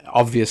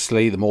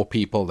 Obviously, the more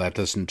people that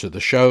listen to the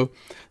show,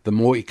 the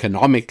more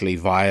economically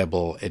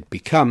viable it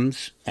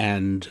becomes,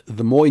 and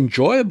the more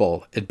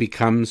enjoyable it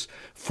becomes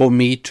for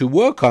me to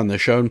work on the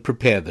show and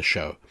prepare the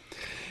show.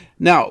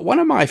 Now, one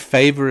of my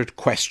favorite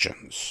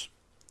questions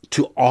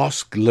to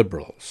ask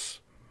liberals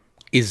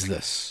is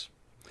this: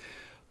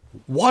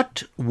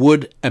 what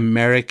would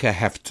America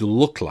have to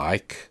look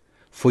like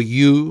for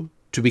you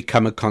to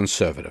become a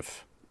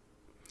conservative?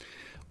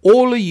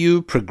 All of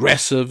you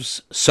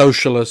progressives,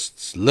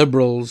 socialists,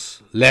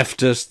 liberals,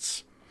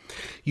 leftists,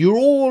 you're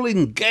all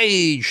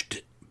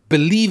engaged,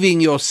 believing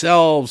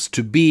yourselves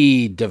to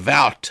be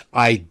devout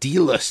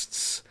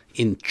idealists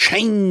in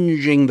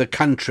changing the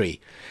country,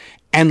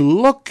 and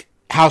look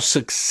how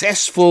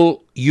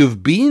successful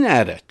you've been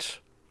at it.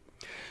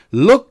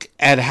 Look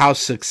at how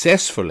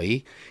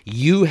successfully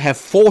you have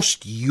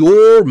forced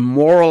your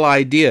moral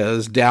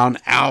ideas down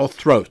our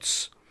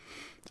throats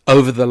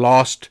over the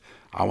last,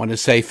 I want to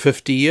say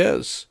 50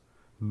 years.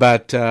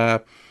 But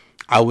I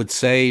would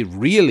say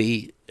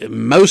really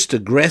most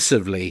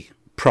aggressively,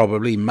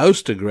 probably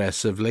most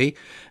aggressively,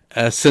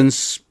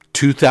 since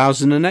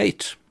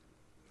 2008,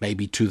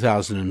 maybe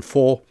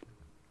 2004.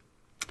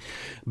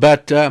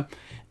 But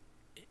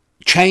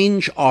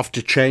change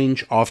after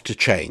change after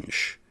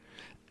change.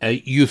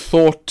 You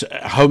thought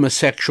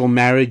homosexual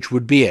marriage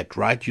would be it,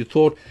 right? You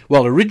thought,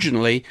 well,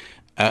 originally,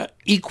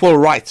 equal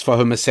rights for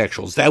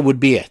homosexuals, that would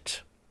be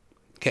it.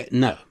 Okay,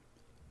 no.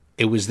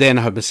 It was then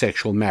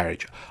homosexual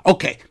marriage.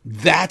 Okay,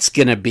 that's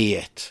going to be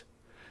it.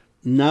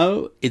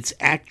 No, it's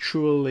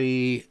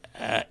actually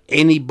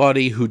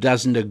anybody who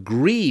doesn't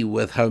agree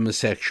with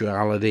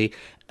homosexuality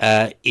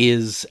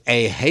is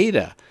a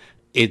hater.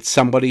 It's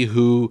somebody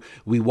who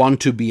we want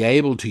to be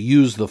able to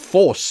use the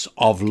force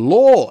of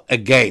law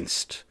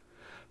against.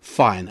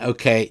 Fine,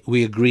 okay,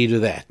 we agree to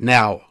that.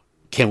 Now,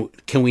 can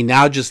we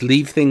now just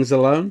leave things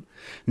alone?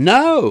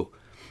 No,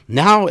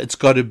 now it's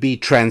got to be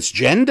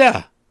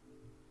transgender.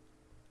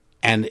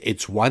 And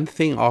it's one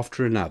thing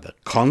after another,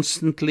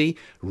 constantly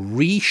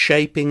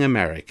reshaping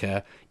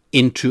America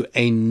into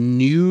a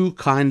new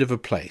kind of a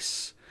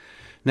place.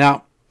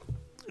 Now,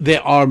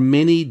 there are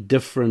many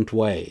different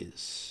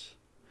ways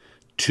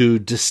to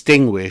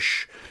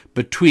distinguish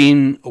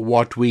between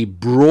what we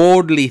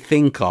broadly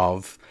think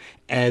of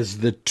as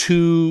the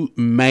two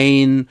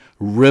main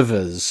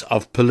rivers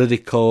of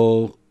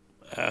political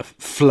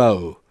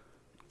flow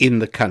in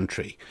the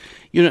country.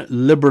 You know,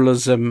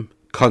 liberalism,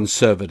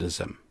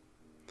 conservatism,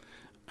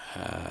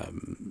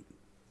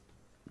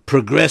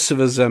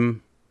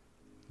 progressivism,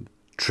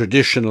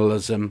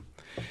 traditionalism.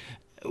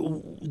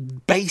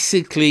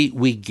 Basically,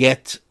 we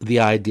get the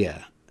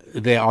idea.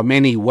 There are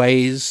many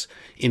ways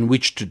in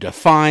which to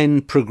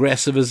define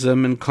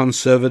progressivism and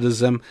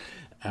conservatism,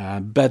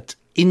 but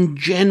in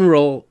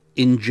general,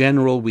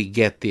 we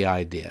get the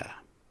idea.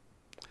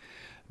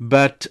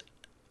 But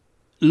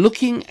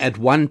looking at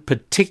one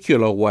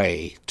particular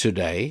way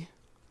today,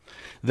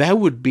 that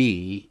would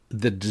be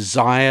the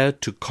desire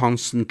to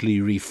constantly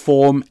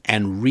reform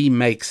and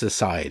remake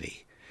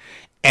society,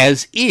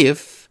 as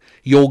if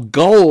your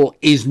goal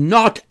is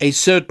not a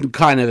certain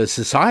kind of a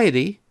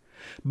society,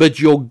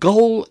 but your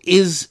goal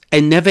is a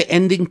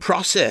never-ending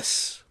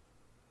process.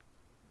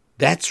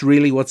 That's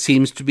really what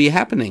seems to be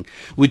happening,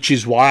 which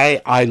is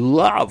why I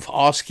love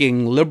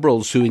asking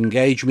liberals who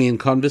engage me in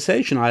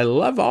conversation. I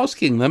love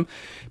asking them,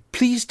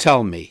 please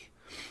tell me,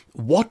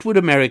 what would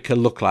America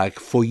look like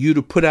for you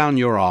to put down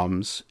your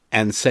arms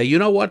and say, you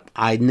know what,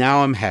 I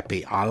now am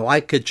happy. I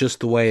like it just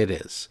the way it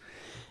is.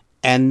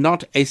 And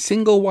not a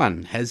single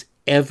one has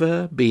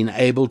ever been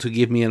able to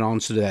give me an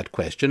answer to that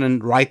question,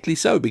 and rightly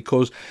so,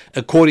 because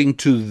according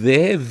to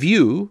their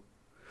view,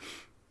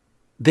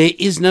 there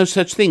is no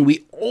such thing.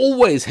 We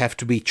always have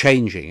to be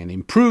changing and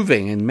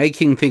improving and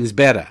making things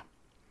better.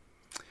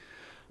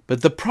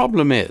 But the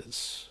problem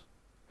is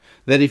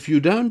that if you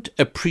don't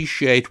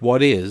appreciate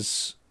what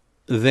is,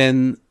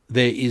 then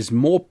there is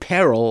more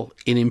peril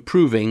in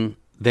improving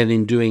than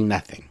in doing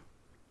nothing.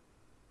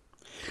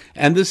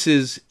 And this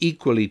is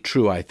equally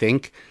true, I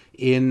think,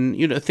 in,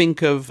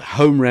 think of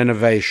home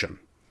renovation,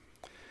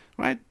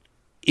 right?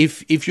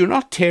 if you're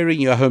not tearing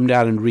your home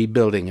down and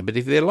rebuilding it, but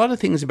if there are a lot of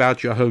things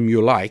about your home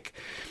you like,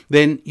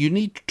 then you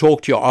need to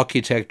talk to your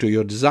architect or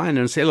your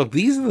designer and say, look,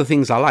 these are the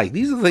things I like.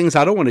 These are the things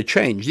I don't want to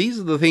change. These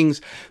are the things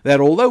that,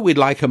 although we'd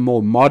like a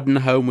more modern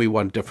home, we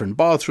want different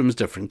bathrooms,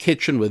 different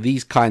kitchen with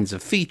these kinds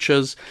of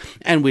features,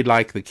 and we'd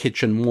like the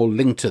kitchen more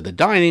linked to the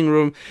dining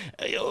room.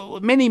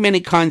 Many, many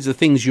kinds of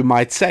things you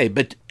might say,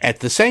 but at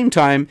the same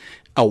time,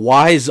 a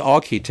wise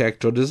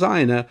architect or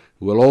designer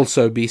will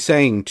also be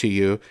saying to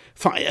you,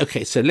 fine,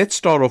 okay, so let's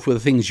start off with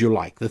the things you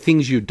like, the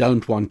things you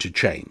don't want to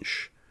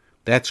change.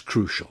 That's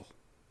crucial.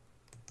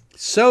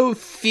 So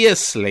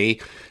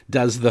fiercely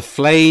does the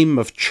flame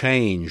of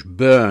change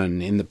burn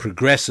in the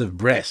progressive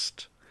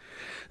breast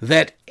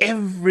that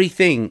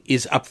everything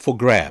is up for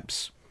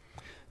grabs.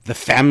 The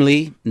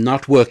family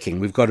not working,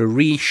 we've got to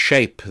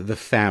reshape the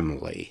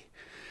family.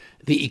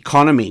 The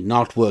economy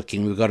not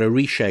working, we've got to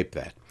reshape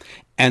that.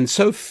 And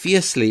so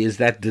fiercely is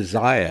that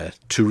desire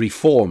to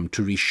reform,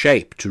 to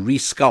reshape, to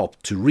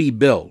resculpt, to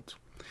rebuild,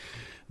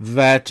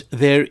 that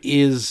there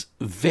is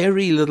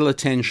very little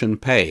attention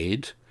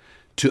paid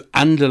to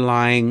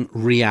underlying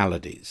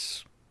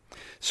realities.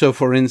 So,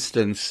 for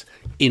instance,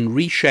 in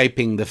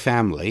reshaping the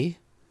family,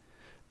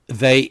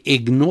 they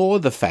ignore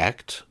the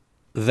fact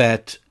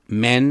that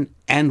men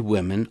and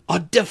women are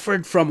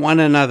different from one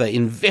another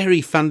in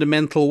very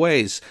fundamental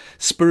ways,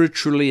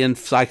 spiritually and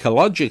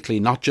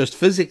psychologically, not just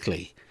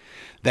physically.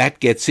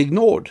 That gets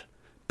ignored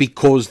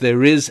because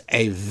there is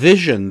a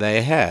vision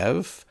they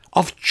have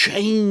of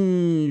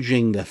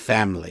changing the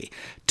family,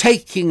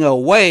 taking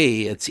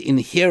away its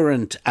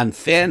inherent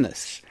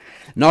unfairness.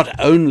 Not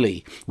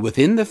only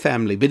within the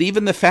family, but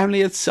even the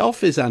family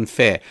itself is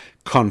unfair,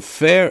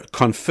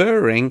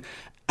 conferring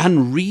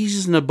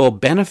unreasonable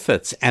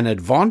benefits and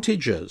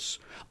advantages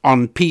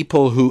on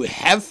people who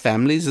have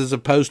families as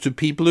opposed to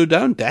people who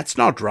don't. That's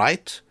not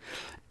right.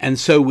 And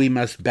so we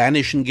must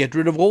banish and get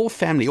rid of all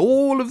family.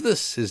 All of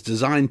this is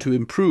designed to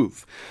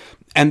improve.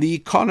 And the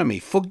economy,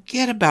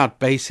 forget about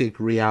basic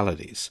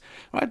realities.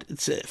 Right?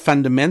 It's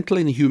fundamental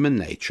in human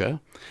nature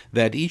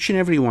that each and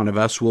every one of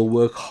us will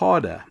work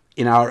harder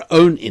in our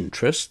own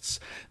interests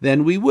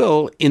than we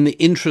will in the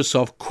interests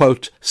of,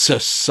 quote,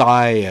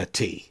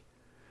 society.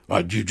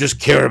 Right? You just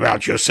care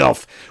about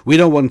yourself. We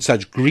don't want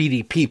such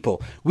greedy people.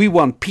 We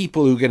want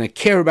people who are going to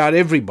care about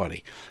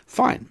everybody.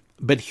 Fine.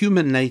 But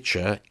human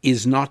nature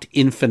is not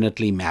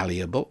infinitely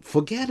malleable.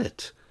 Forget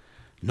it.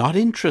 Not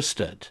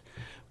interested.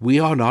 We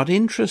are not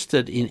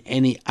interested in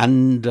any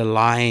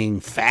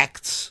underlying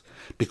facts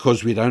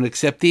because we don't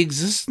accept the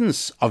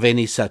existence of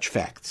any such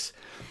facts.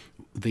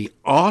 The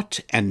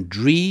art and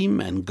dream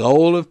and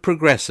goal of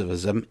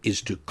progressivism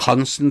is to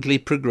constantly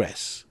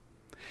progress.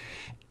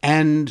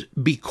 And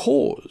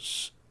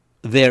because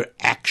their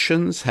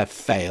actions have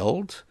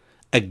failed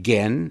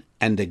again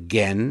and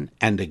again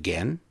and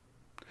again,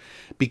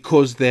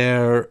 because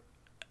the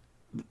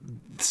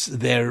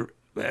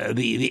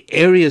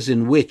areas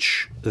in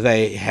which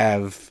they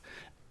have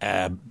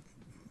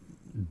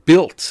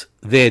built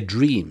their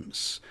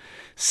dreams,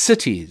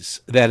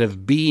 cities that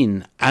have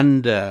been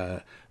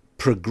under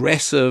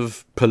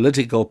progressive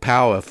political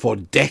power for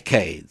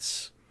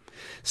decades,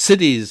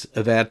 cities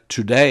that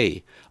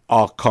today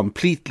are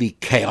completely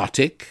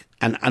chaotic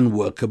and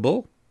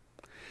unworkable.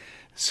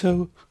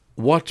 So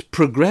what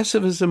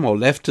progressivism or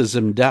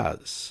leftism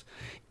does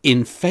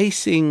in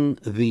facing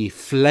the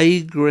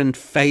flagrant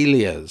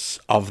failures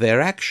of their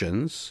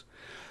actions,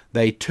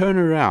 they turn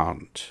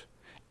around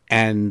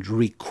and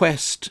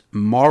request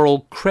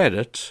moral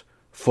credit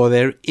for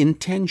their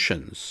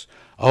intentions.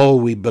 Oh,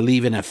 we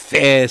believe in a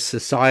fair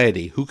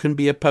society. Who can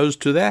be opposed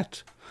to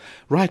that?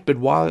 Right, but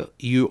while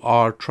you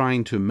are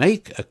trying to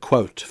make a,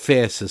 quote,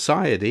 fair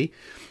society,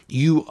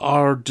 you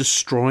are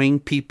destroying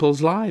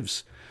people's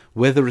lives.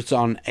 Whether it's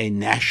on a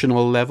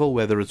national level,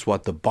 whether it's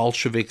what the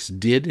Bolsheviks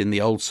did in the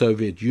old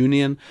Soviet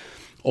Union,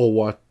 or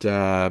what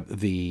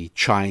the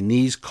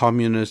Chinese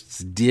communists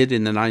did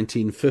in the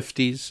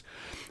 1950s,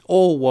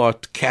 or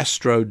what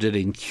Castro did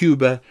in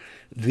Cuba,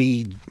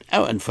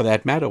 and for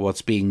that matter,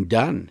 what's being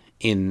done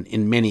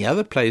in many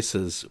other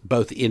places,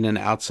 both in and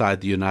outside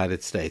the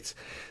United States.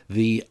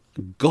 The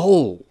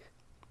goal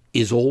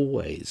is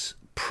always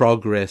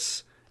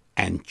progress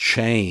and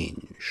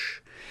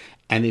change.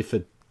 And if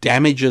it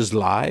damages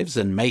lives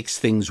and makes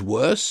things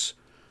worse,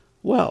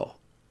 well,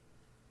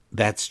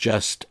 that's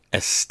just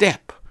a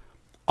step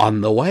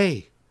on the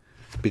way,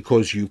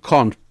 because you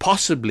can't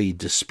possibly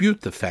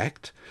dispute the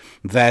fact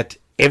that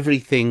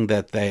everything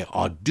that they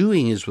are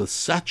doing is with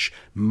such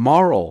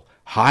moral,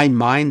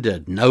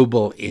 high-minded,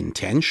 noble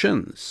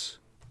intentions.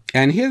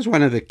 And here's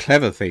one of the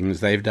clever things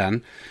they've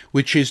done,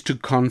 which is to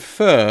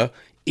confer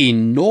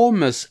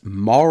enormous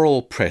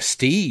moral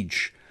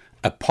prestige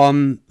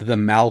upon the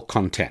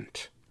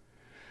malcontent.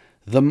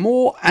 The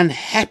more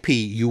unhappy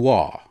you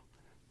are,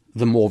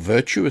 the more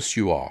virtuous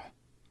you are.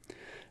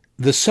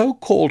 The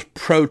so-called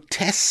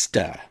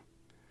protester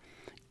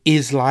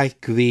is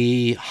like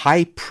the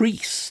high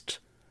priest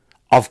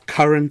of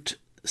current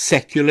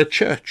secular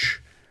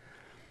church.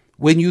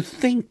 When you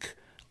think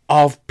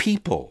of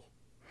people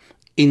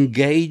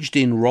engaged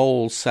in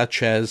roles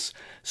such as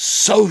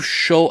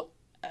social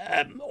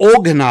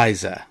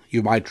organizer.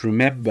 You might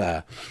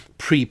remember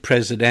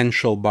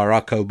pre-presidential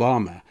Barack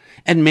Obama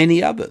and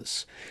many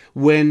others,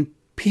 when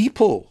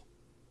people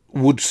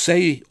would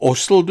say, or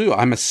still do,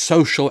 I'm a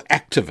social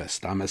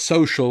activist, I'm a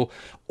social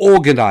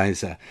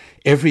organizer.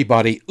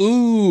 Everybody,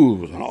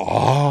 ooh,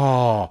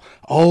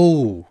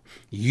 oh,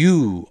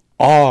 you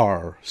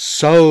are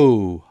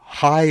so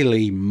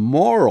highly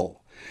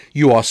moral.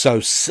 You are so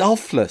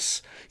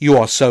selfless. You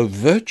are so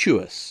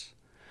virtuous.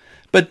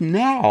 But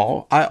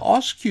now I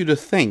ask you to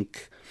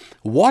think,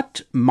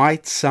 what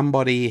might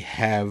somebody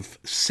have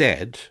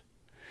said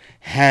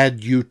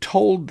had you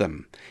told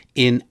them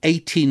in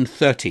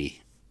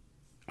 1830?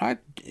 Right?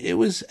 It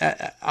was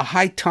a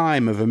high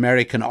time of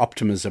American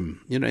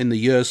optimism, in the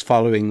years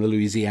following the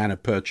Louisiana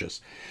Purchase,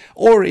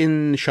 or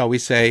in, shall we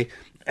say,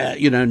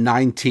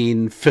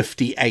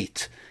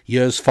 1958,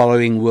 years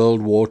following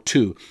World War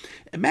II.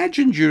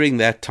 Imagine during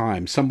that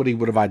time somebody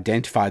would have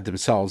identified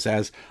themselves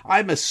as,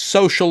 I'm a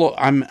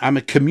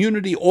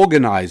community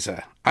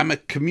organizer, I'm a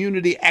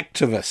community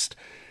activist.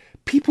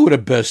 People would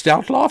have burst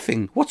out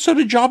laughing. What sort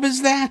of job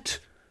is that?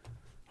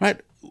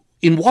 Right?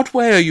 In what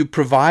way are you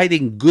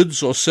providing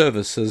goods or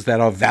services that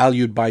are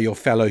valued by your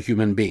fellow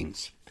human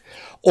beings?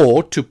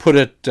 Or, to put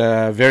it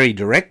very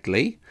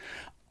directly,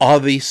 are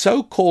the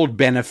so-called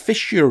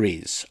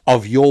beneficiaries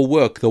of your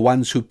work the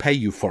ones who pay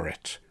you for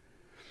it?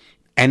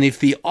 And if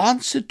the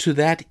answer to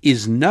that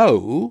is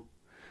no,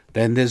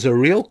 then there's a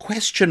real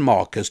question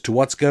mark as to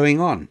what's going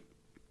on.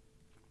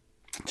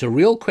 It's a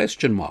real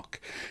question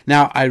mark.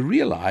 Now, I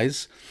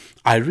realize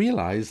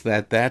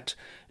that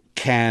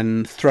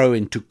can throw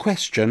into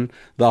question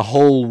the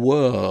whole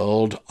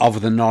world of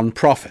the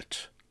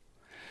non-profit.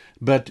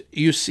 But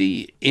you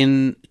see,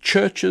 in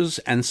churches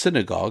and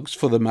synagogues,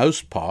 for the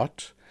most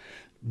part,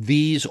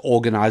 these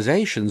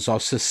organizations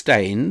are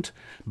sustained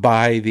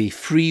by the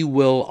free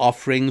will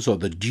offerings or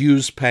the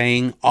dues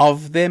paying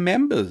of their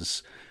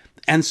members.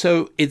 And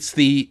so it's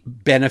the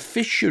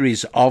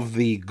beneficiaries of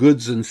the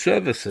goods and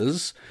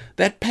services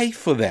that pay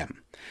for them.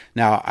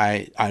 Now,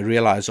 I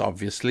realize,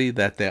 obviously,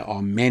 that there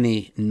are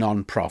many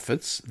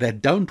non-profits that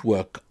don't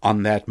work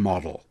on that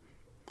model,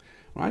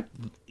 right?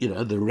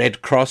 The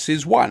Red Cross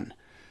is one,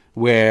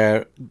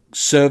 where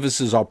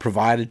services are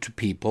provided to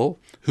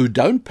people who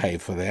don't pay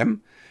for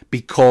them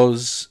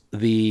because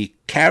the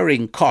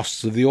carrying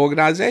costs of the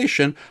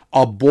organization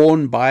are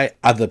borne by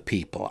other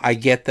people. I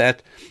get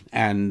that,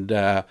 and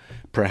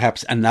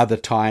perhaps another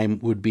time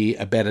would be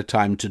a better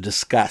time to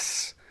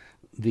discuss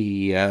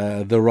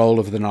the role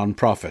of the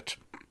non-profit.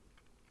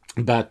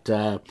 But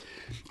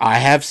I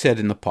have said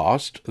in the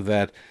past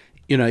that,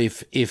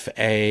 if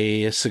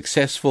a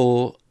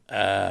successful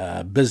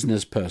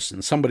business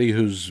person, somebody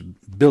who's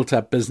built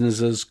up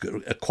businesses,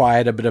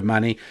 acquired a bit of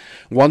money,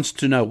 wants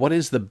to know what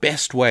is the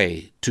best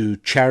way to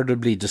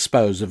charitably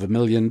dispose of $1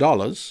 million,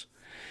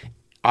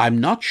 I'm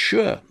not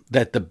sure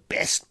that the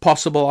best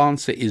possible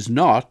answer is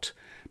not,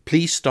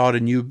 please start a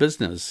new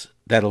business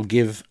that'll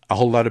give a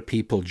whole lot of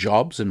people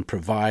jobs and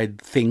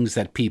provide things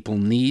that people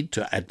need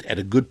at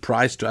a good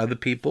price to other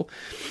people.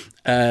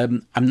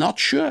 I'm not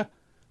sure.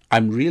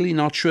 I'm really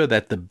not sure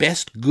that the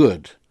best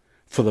good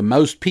for the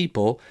most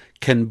people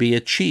can be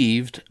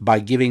achieved by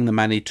giving the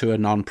money to a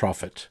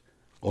non-profit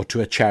or to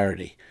a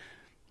charity.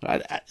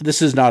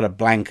 This is not a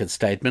blanket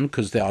statement,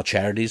 because there are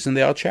charities and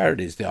there are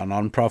charities. There are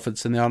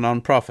non-profits and there are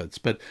non-profits.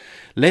 But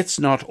let's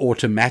not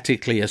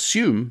automatically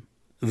assume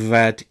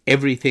that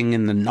everything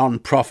in the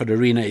non-profit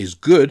arena is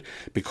good,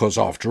 because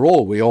after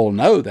all, we all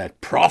know that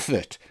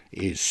profit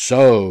is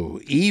so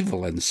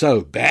evil and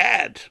so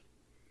bad.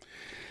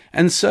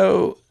 And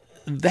so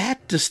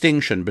that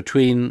distinction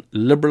between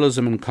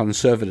liberalism and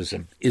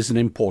conservatism is an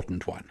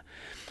important one,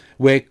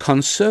 where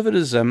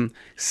conservatism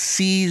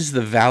sees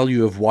the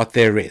value of what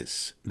there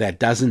is. That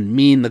doesn't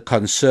mean the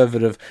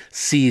conservative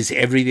sees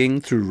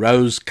everything through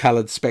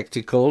rose-colored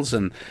spectacles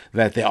and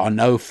that there are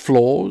no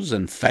flaws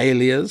and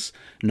failures.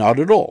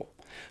 Not at all.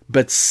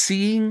 But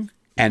seeing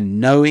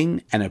and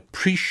knowing and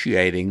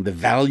appreciating the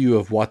value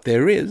of what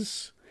there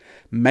is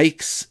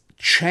makes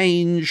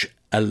change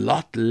a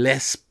lot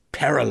less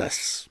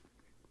perilous.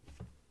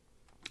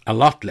 A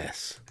lot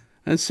less.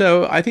 And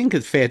so I think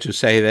it's fair to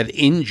say that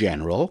in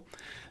general,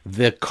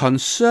 the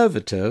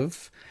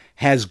conservative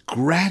has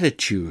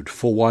gratitude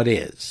for what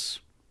is.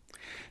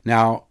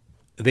 Now,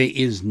 there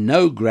is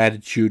no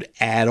gratitude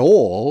at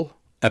all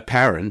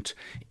apparent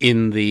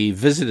in the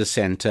visitor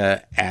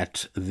center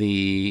at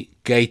the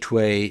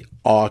Gateway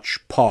Arch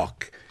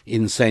Park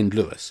in St.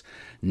 Louis.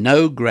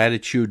 No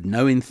gratitude,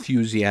 no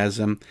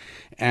enthusiasm,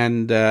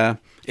 and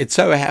it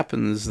so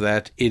happens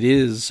that it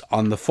is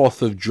on the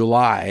 4th of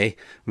July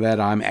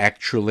that I'm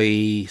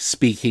actually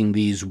speaking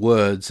these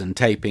words and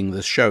taping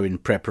this show in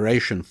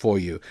preparation for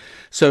you.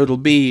 So it'll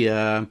be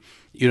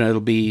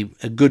it'll be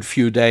a good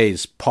few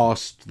days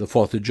past the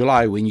 4th of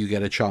July when you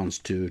get a chance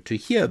to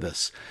hear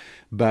this.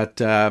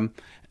 But I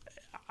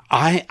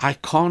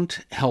can't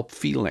help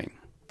feeling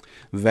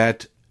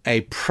that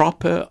a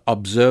proper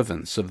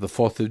observance of the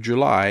 4th of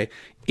July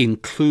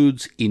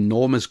includes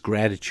enormous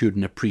gratitude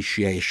and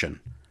appreciation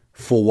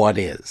for what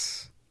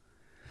is,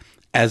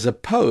 as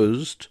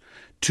opposed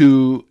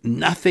to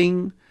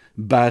nothing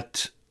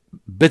but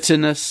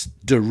bitterness,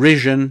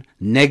 derision,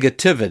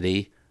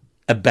 negativity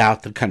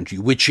about the country,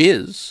 which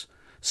is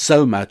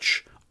so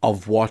much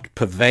of what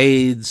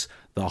pervades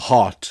the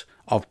heart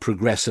of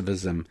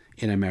progressivism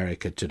in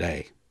America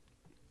today.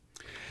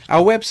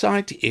 Our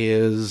website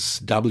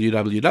is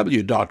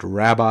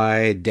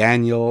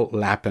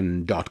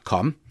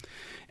www.rabbidaniellapin.com,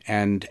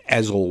 and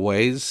as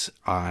always,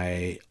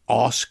 I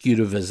ask you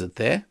to visit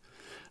there.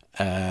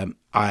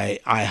 I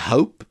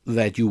hope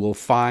that you will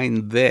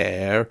find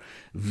there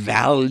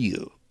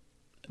value,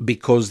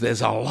 because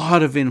there's a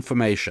lot of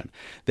information.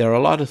 There are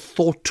a lot of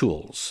thought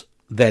tools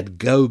that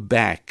go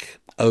back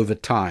over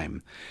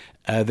time.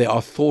 There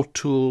are thought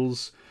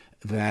tools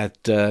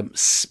that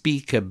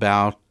speak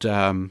about...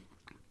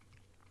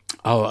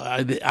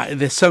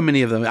 there's so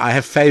many of them. I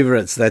have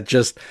favorites that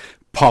just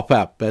pop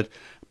up, but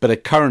a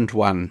current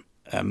one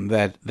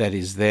that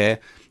is there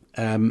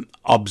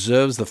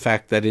observes the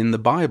fact that in the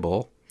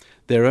Bible,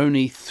 there are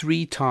only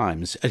 3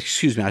 times, I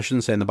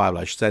shouldn't say in the Bible,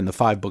 I should say in the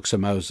 5 books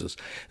of Moses,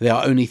 there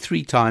are only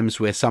 3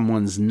 times where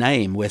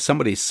where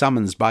somebody is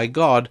summoned by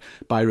God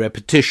by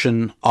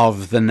repetition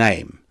of the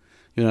name.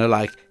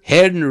 Like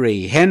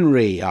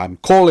Henry, I'm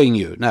calling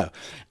you. No,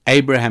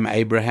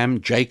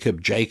 Abraham,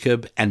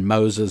 Jacob, and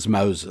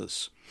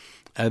Moses.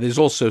 There's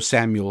also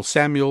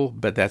Samuel,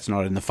 but that's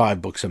not in the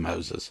 5 books of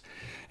Moses.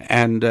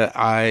 And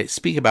I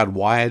speak about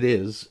why it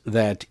is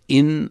that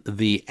in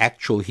the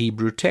actual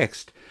Hebrew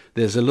text,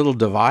 there's a little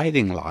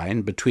dividing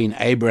line between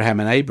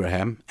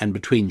Abraham and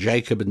between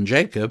Jacob and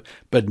Jacob,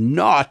 but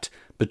not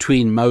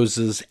between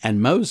Moses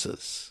and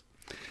Moses.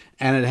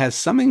 And it has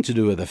something to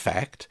do with the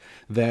fact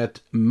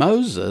that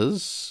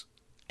Moses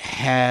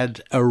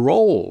had a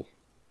role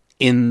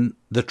in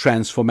the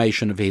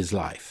transformation of his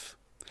life.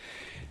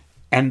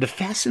 And the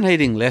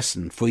fascinating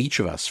lesson for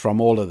each of us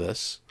from all of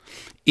this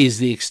is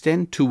the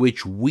extent to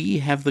which we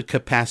have the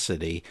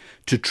capacity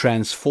to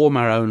transform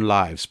our own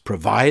lives,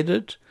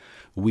 provided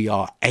we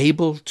are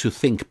able to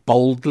think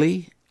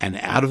boldly and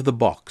out of the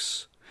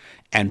box,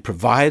 and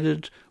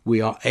provided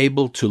we are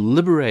able to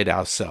liberate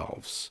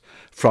ourselves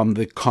from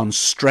the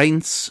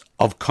constraints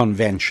of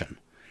convention.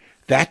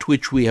 That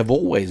which we have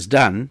always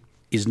done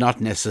is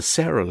not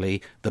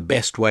necessarily the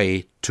best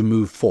way to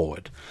move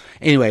forward.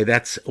 Anyway,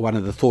 that's one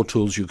of the thought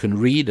tools you can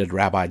read at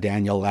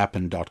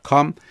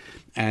rabbidaniellapin.com,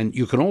 and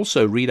you can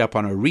also read up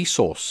on a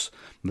resource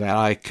that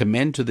I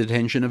commend to the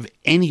attention of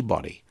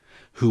anybody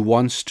who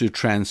wants to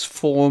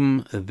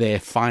transform their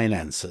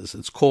finances.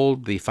 It's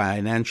called the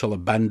Financial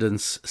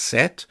Abundance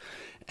Set,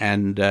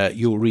 and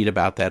you'll read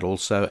about that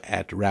also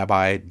at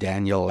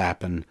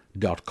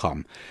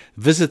rabbidaniellapin.com.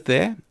 Visit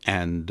there,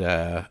 and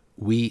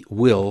we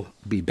will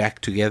be back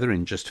together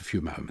in just a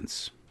few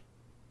moments.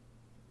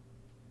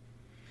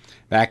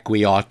 Back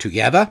we are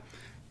together.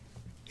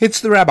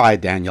 It's the Rabbi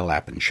Daniel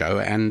Lapin Show,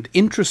 and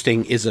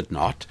interesting, is it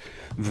not,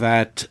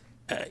 that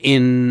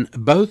in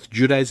both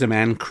Judaism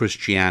and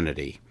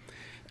Christianity,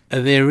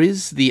 there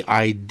is the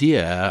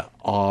idea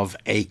of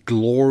a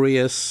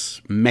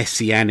glorious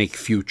messianic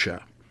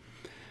future,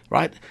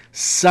 right?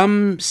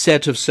 Some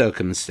set of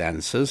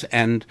circumstances,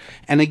 and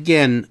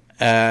again,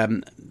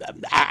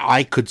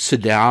 I could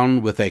sit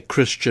down with a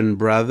Christian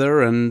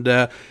brother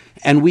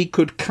and we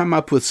could come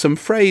up with some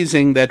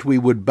phrasing that we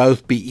would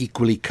both be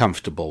equally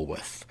comfortable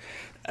with.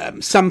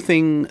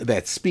 Something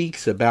that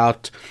speaks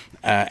about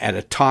at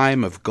a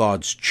time of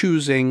God's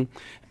choosing,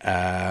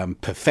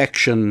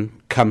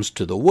 perfection comes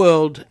to the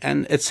world,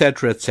 and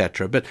etc.,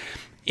 etc. But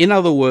in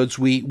other words,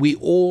 we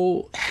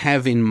all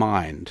have in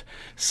mind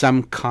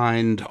some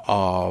kind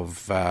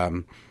of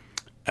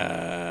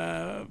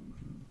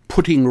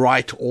putting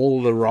right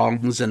all the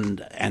wrongs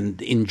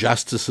and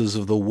injustices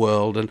of the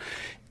world, and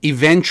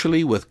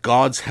eventually, with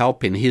God's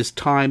help in His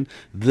time,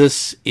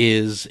 this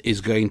is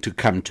going to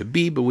come to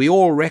be. But we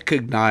all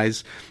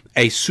recognize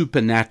a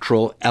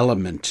supernatural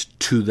element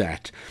to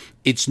that.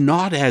 It's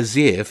not as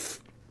if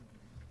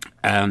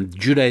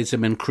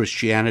Judaism and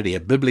Christianity, a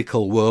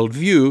biblical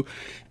worldview,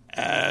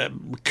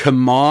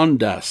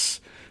 command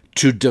us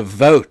to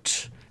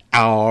devote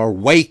our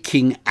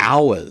waking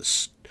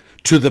hours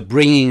to the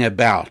bringing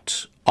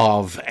about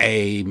of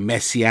a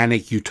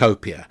messianic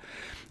utopia.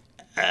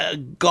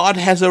 God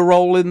has a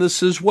role in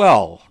this as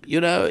well.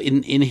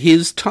 In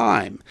His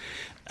time,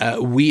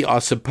 we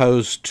are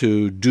supposed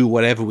to do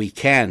whatever we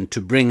can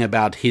to bring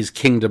about His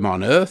kingdom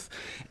on earth,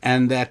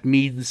 and that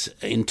means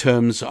in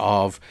terms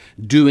of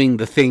doing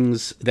the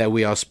things that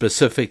we are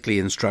specifically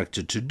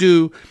instructed to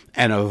do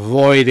and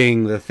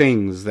avoiding the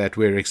things that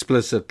we're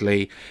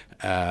explicitly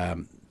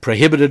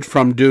prohibited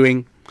from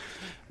doing.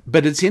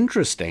 But it's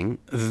interesting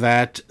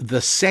that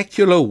the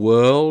secular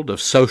world of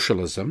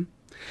socialism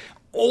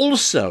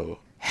also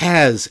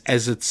has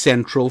as its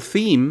central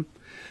theme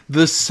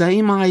the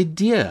same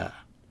idea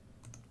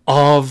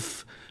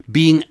of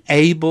being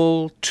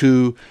able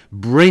to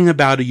bring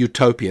about a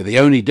utopia. The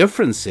only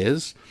difference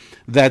is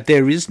that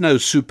there is no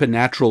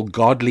supernatural,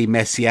 godly,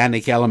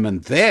 messianic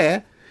element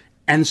there,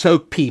 and so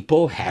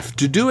people have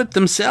to do it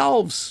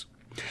themselves.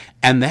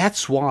 And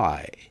that's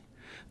why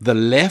the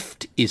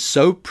left is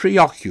so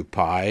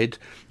preoccupied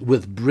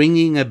with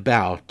bringing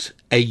about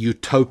a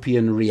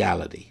utopian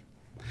reality.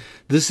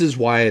 This is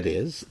why it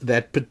is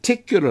that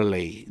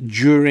particularly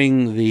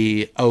during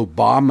the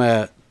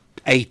Obama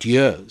 8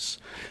 years,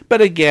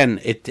 but again,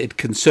 it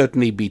can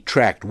certainly be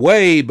tracked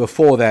way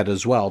before that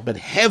as well, but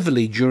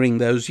heavily during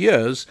those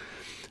years,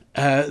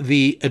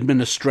 the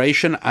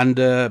administration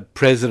under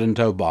President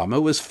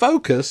Obama was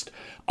focused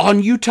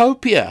on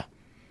utopia.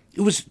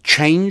 It was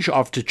change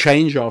after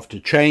change after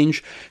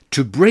change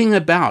to bring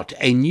about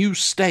a new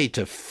state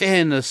of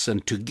fairness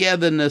and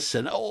togetherness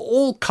and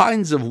all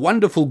kinds of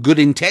wonderful good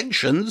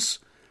intentions,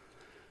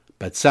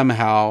 but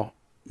somehow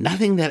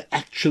nothing that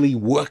actually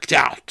worked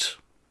out.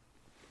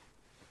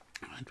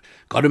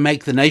 Got to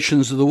make the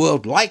nations of the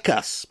world like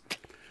us.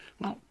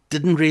 Well,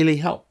 didn't really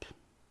help.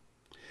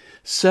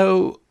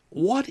 So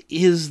what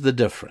is the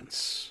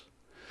difference?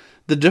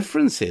 The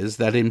difference is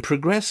that in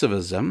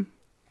progressivism,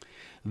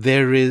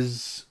 there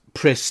is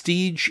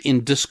prestige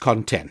in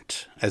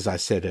discontent, as I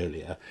said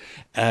earlier.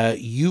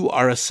 You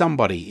are a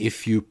somebody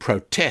if you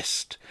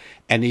protest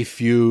and if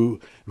you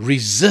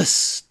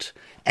resist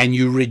and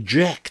you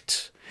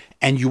reject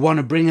and you want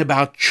to bring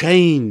about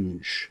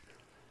change.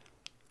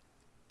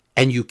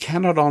 And you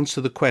cannot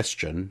answer the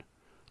question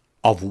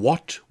of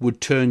what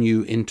would turn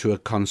you into a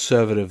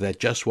conservative that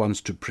just wants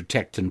to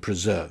protect and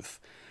preserve.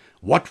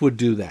 What would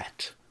do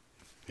that?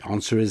 The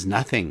answer is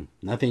nothing.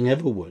 Nothing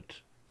ever would.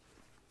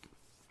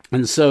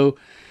 And so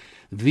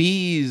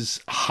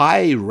these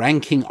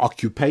high-ranking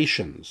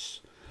occupations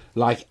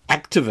like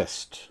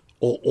activist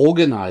or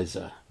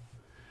organizer,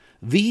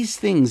 these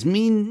things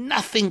mean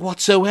nothing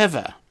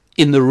whatsoever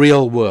in the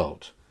real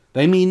world.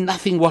 They mean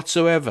nothing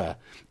whatsoever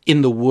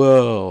in the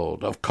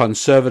world of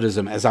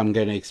conservatism, as I'm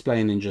going to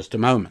explain in just a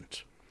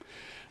moment.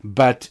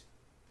 But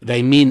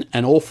they mean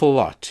an awful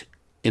lot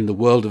in the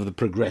world of the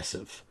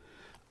progressive.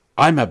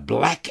 I'm a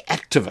black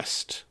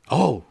activist.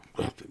 Oh,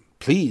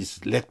 please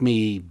let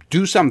me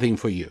do something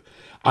for you.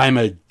 I'm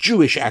a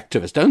Jewish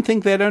activist. Don't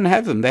think they don't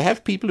have them. They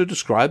have people who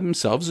describe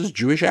themselves as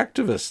Jewish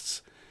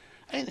activists.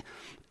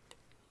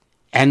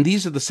 And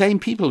these are the same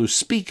people who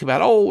speak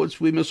about,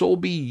 we must all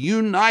be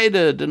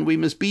united and we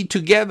must be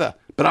together.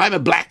 But I'm a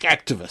black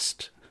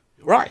activist.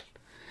 Right.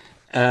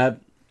 A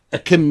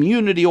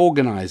community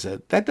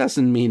organizer. That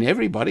doesn't mean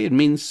everybody. It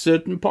means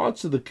certain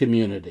parts of the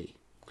community.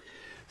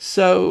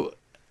 So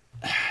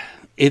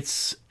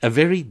it's a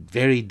very,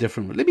 very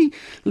different.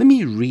 Let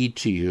me read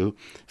to you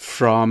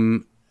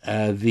from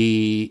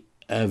the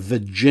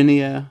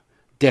Virginia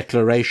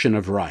Declaration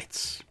of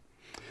Rights.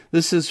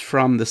 This is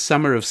from the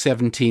summer of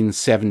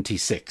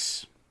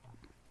 1776,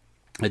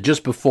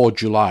 just before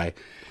July.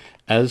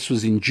 This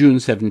was in June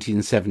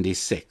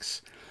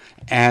 1776.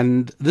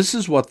 And this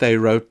is what they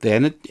wrote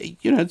then.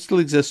 It still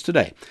exists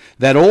today.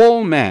 That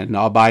all men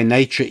are by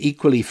nature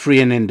equally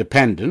free and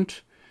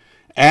independent,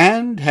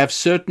 and have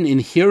certain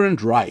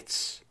inherent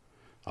rights,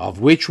 of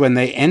which when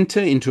they enter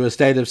into a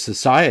state of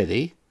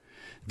society,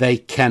 they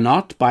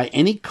cannot by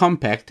any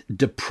compact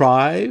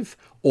deprive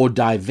or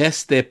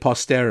divest their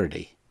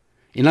posterity.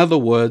 In other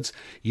words,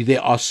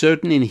 there are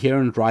certain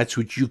inherent rights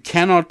which you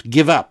cannot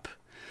give up.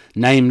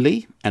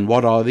 Namely, and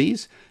what are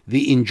these?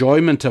 The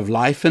enjoyment of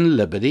life and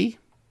liberty,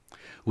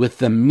 with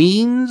the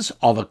means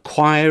of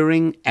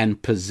acquiring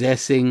and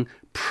possessing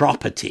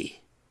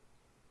property.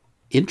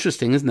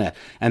 Interesting, isn't that?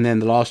 And then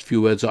the last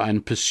few words are,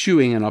 and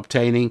pursuing and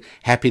obtaining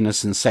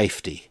happiness and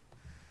safety.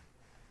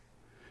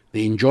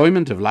 The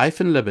enjoyment of life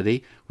and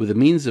liberty with the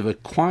means of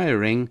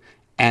acquiring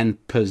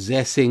and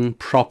possessing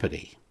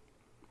property.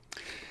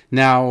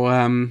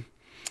 Now,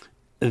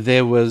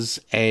 there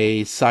was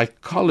a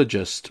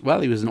psychologist,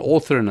 he was an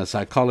author and a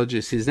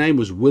psychologist. His name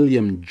was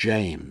William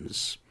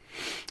James,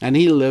 and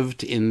he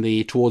lived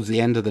towards the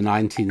end of the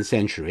 19th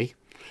century.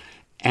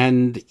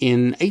 And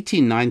in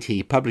 1890,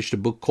 he published a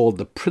book called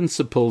The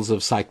Principles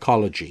of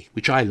Psychology,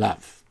 which I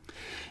love.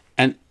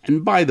 And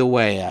by the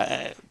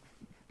way,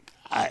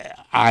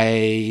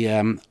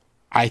 I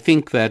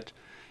think that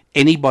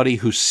anybody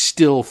who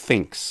still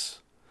thinks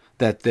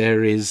that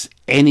there is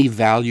any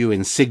value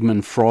in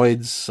Sigmund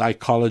Freud's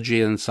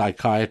psychology and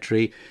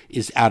psychiatry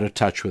is out of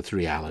touch with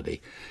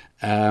reality.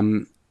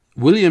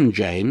 William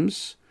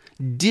James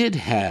did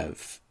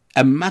have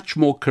a much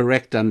more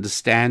correct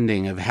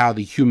understanding of how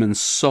the human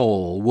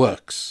soul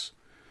works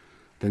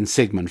than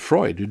Sigmund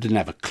Freud, who didn't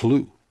have a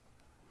clue.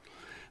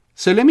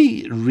 So let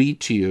me read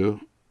to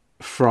you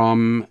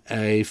from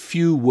a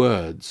few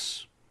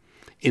words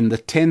in the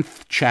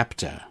 10th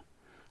chapter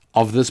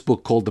of this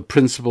book called The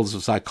Principles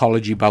of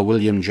Psychology by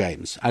William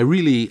James. I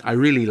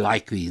really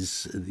like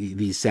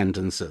these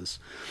sentences.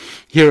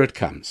 Here it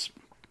comes.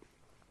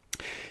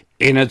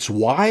 In its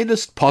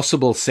widest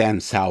possible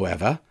sense,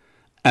 however,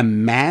 a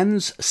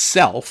man's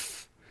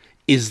self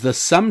is the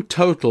sum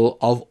total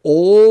of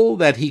all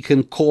that he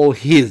can call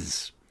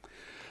his,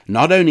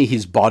 not only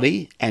his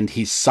body and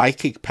his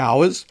psychic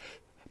powers,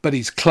 but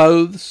his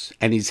clothes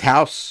and his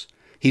house,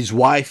 his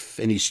wife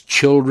and his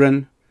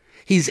children,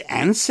 his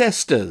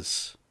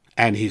ancestors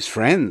and his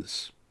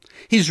friends,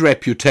 his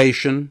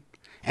reputation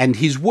and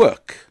his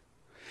work,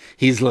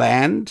 his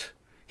land,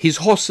 his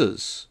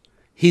horses,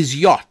 his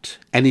yacht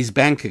and his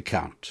bank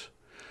account.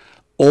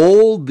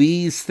 All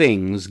these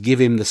things give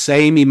him the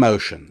same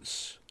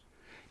emotions.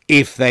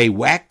 If they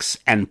wax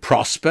and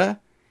prosper,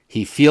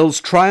 he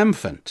feels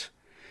triumphant.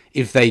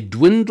 If they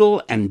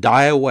dwindle and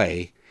die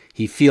away,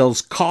 he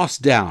feels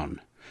cast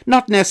down,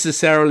 not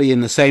necessarily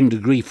in the same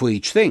degree for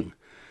each thing,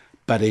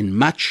 but in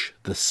much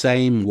the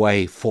same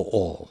way for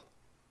all.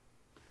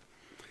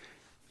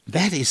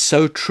 That is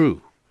so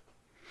true.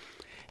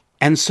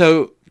 And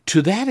so,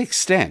 to that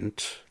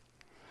extent,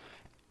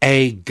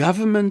 a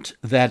government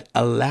that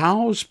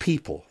allows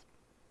people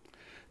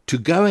to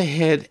go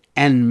ahead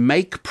and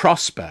make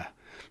prosper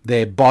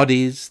their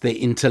bodies, their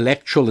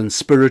intellectual and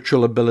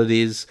spiritual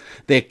abilities,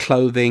 their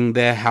clothing,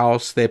 their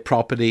house, their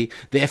property,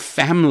 their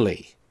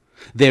family,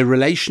 their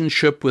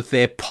relationship with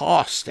their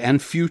past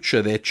and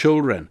future, their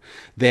children,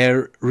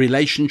 their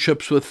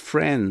relationships with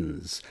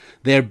friends,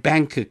 their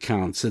bank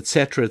accounts,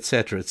 etc.,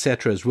 etc.,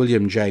 etc., as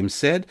William James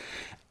said,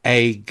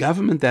 a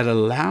government that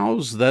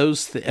allows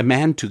a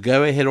man to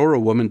go ahead or a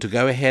woman to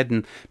go ahead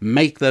and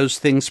make those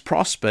things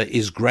prosper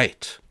is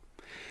great.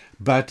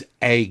 But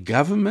a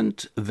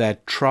government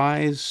that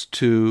tries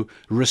to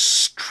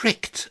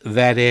restrict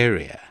that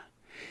area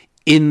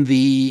in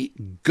the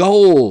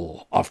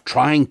goal of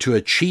trying to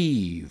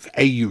achieve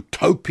a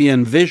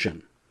utopian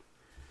vision,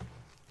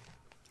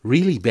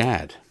 really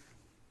bad,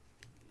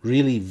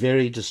 really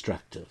very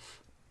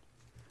destructive.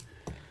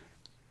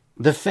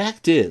 The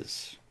fact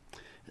is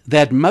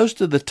that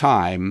most of the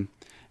time,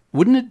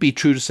 wouldn't it be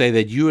true to say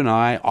that you and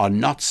I are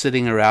not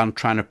sitting around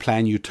trying to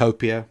plan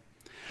utopia?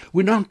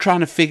 We're not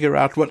trying to figure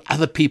out what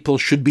other people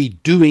should be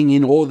doing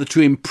in order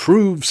to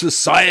improve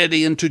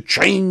society and to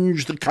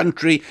change the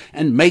country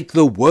and make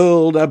the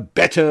world a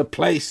better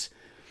place.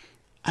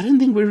 I don't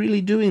think we're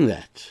really doing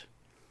that.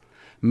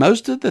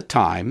 Most of the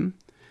time,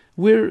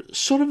 we're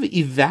sort of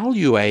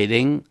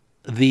evaluating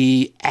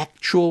the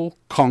actual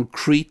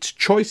concrete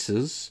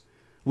choices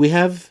we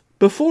have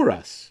before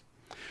us.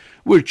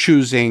 We're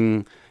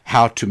choosing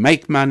how to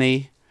make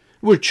money.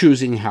 We're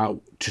choosing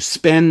how to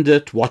spend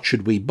it. What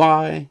should we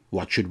buy?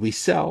 What should we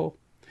sell?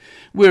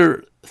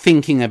 We're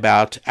thinking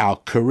about our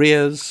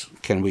careers.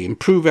 Can we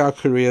improve our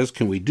careers?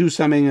 Can we do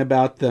something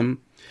about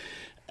them?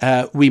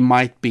 We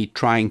might be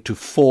trying to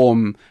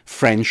form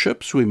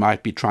friendships. We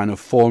might be trying to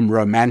form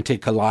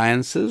romantic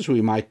alliances.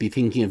 We might be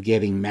thinking of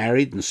getting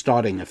married and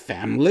starting a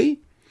family.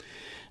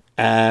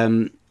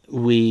 We're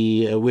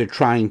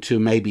trying to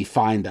maybe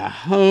find a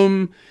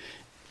home.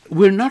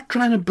 We're not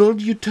trying to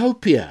build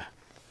utopia.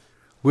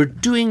 We're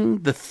doing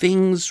the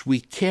things we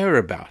care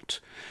about.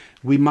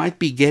 We might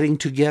be getting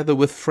together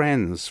with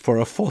friends for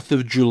a 4th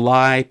of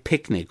July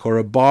picnic or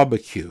a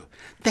barbecue.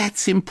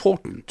 That's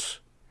important.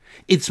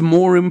 It's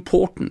more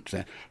important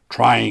than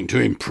trying to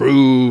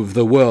improve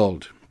the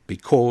world,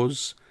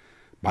 because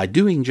by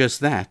doing just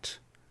that,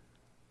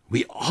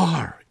 we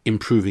are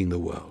improving the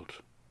world.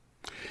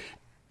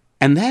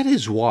 And that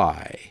is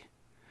why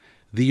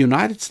the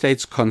United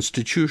States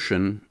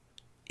Constitution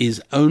is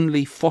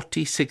only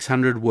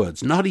 4,600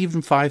 words, not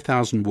even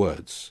 5,000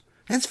 words.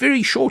 That's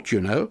very short,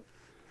 you know.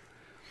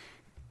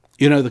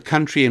 You know, the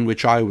country in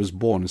which I was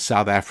born,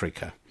 South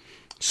Africa,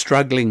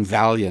 struggling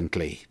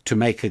valiantly to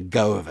make a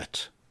go of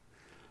it.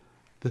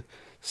 The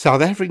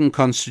South African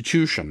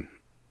Constitution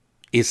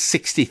is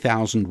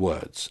 60,000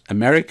 words.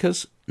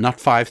 America's not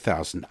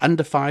 5,000.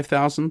 Under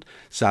 5,000,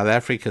 South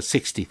Africa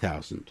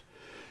 60,000.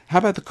 How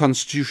about the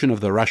Constitution of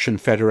the Russian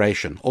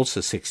Federation?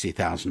 Also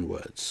 60,000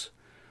 words.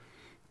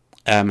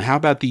 How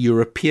about the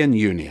European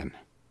Union?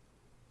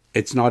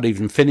 It's not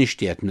even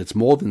finished yet, and it's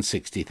more than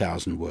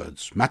 60,000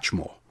 words, much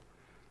more.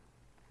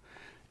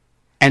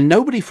 And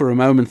nobody for a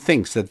moment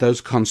thinks that those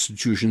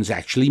constitutions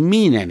actually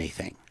mean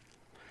anything.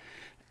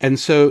 And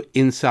so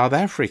in South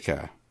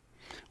Africa,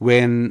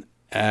 when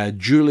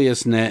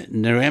Julius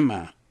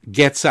Nerema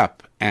gets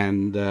up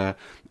and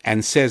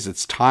says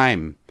it's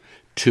time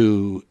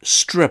to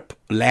strip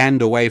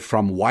land away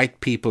from white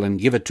people and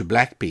give it to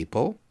black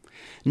people,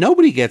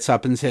 nobody gets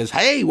up and says,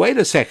 hey, wait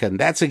a second,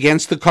 that's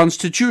against the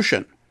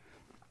Constitution.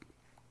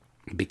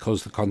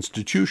 Because the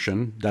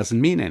Constitution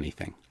doesn't mean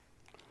anything.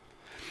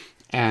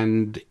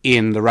 And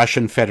in the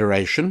Russian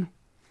Federation,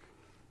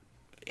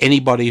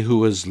 anybody who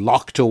was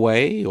locked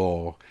away,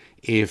 or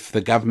if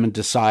the government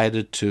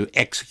decided to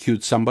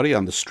execute somebody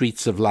on the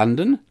streets of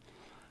London,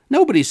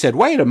 nobody said,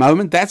 wait a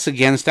moment, that's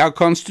against our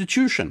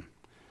Constitution,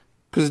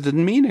 because it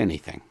didn't mean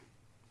anything.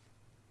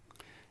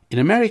 In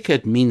America,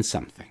 it means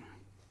something.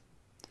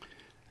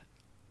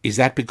 Is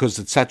that because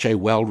it's such a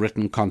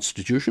well-written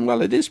Constitution?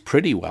 Well, it is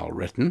pretty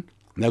well-written,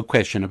 no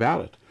question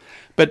about it.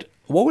 But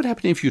what would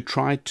happen if you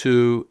tried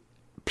to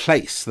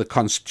place the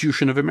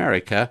Constitution of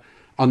America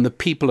on the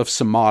people of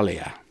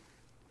Somalia?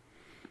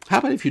 How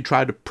about if you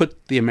tried to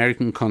put the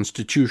American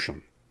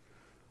Constitution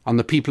on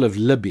the people of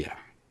Libya?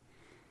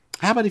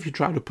 How about if you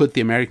try to put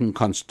the American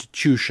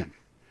Constitution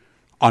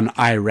on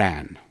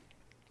Iran?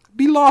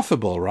 Be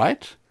laughable,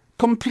 right?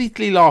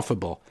 Completely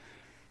laughable.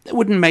 It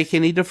wouldn't make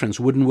any difference,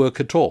 wouldn't work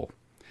at all.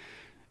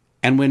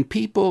 And when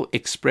people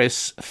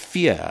express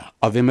fear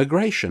of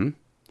immigration,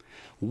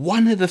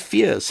 one of the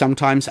fears,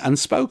 sometimes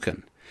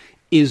unspoken,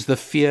 is the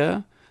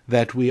fear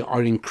that we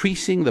are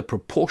increasing the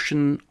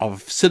proportion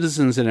of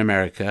citizens in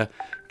America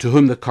to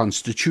whom the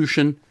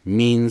Constitution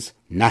means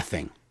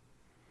nothing.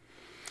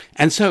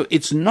 And so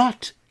it's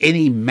not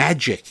any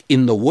magic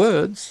in the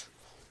words.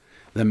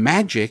 The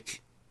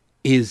magic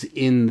is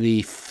in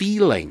the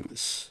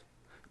feelings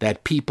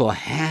that people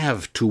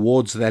have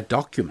towards that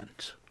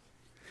document.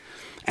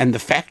 And the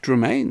fact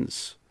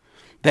remains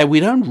that we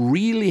don't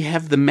really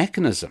have the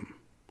mechanism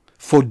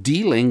for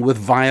dealing with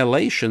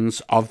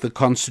violations of the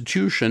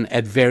Constitution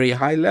at very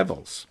high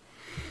levels.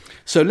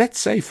 So let's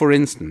say, for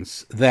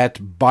instance,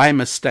 that by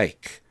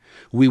mistake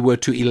we were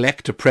to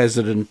elect a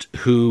president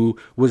who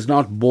was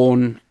not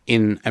born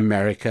in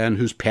America and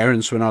whose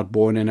parents were not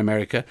born in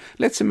America.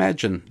 Let's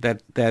imagine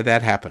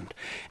that happened.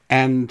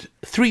 And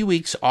 3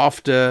 weeks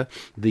after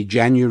the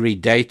January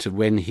date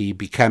when he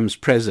becomes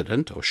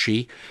president, or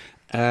she,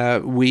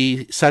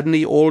 we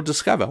suddenly all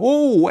discover,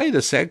 oh, wait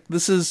a sec,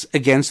 this is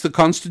against the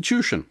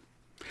Constitution.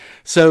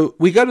 So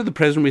we go to the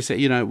president, we say,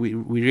 we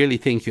really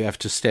think you have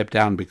to step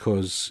down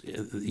because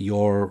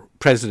your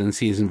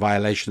presidency is in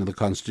violation of the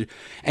Constitution.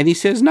 And he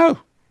says, no,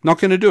 not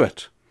going to do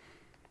it.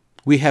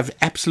 We have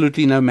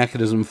absolutely no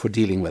mechanism for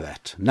dealing with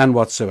that, none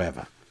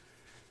whatsoever.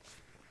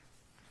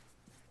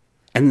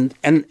 And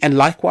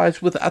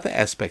likewise with other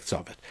aspects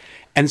of it.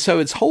 And so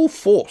its whole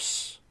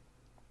force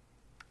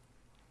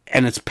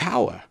and its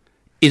power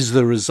is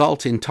the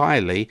result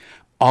entirely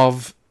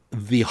of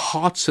the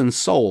hearts and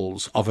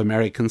souls of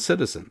American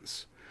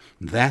citizens.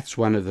 That's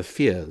one of the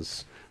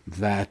fears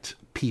that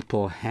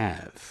people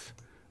have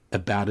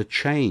about a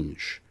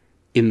change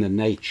in the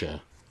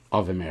nature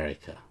of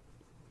America.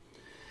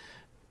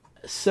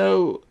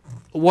 So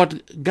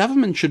what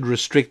government should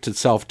restrict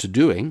itself to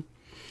doing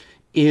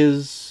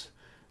is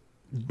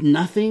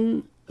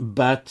nothing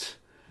but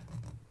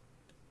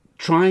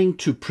trying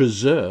to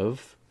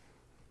preserve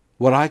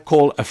what I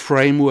call a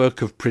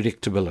framework of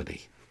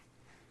predictability.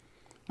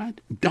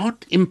 Right?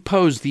 Don't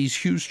impose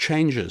these huge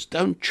changes.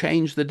 Don't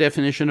change the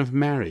definition of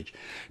marriage.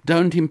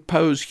 Don't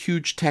impose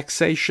huge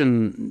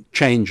taxation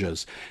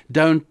changes.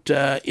 Don't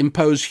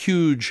impose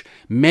huge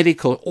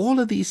medical. All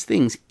of these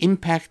things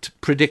impact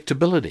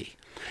predictability.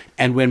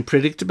 And when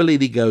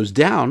predictability goes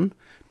down,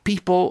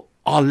 people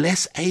are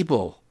less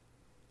able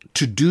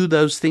to do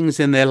those things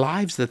in their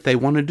lives that they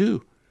want to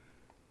do,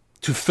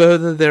 to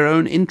further their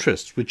own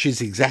interests, which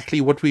is exactly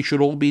what we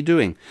should all be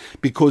doing.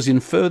 Because in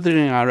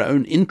furthering our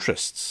own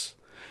interests,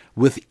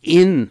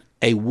 within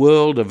a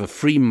world of a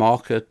free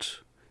market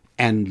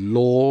and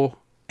law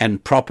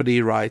and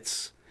property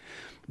rights,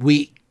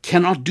 we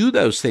cannot do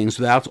those things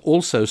without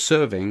also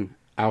serving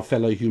our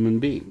fellow human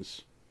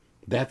beings.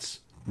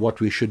 That's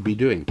what we should be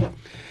doing.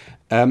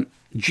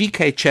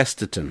 G.K.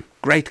 Chesterton,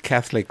 great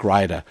Catholic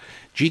writer.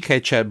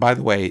 By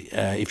the way,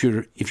 if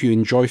you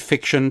enjoy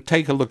fiction,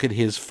 take a look at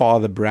his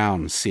Father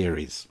Brown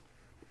series.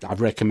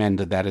 I've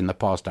recommended that in the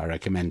past. I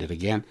recommend it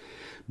again.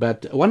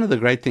 But one of the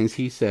great things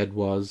he said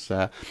was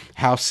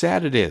how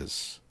sad it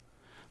is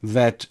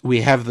that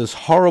we have this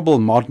horrible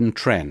modern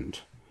trend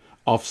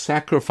of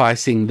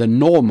sacrificing the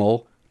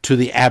normal to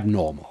the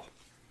abnormal.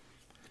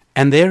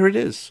 And there it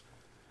is.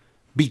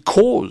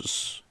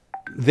 Because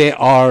there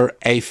are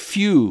a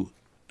few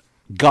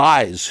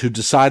guys who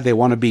decide they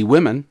want to be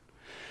women,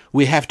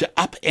 we have to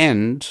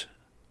upend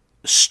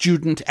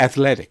student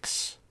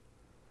athletics.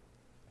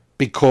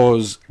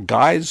 Because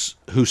guys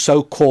who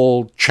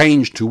so-called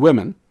change to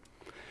women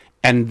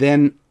and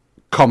then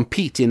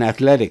compete in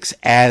athletics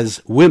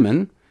as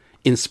women,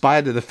 in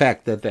spite of the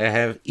fact that they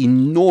have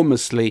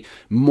enormously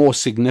more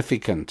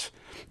significant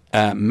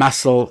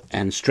muscle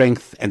and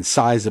strength and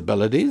size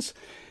abilities,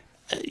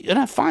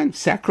 fine,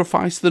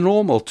 sacrifice the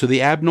normal to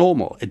the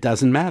abnormal. It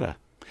doesn't matter.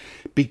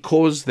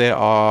 Because there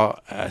are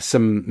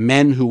some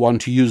men who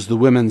want to use the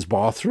women's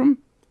bathroom,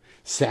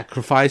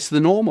 sacrifice the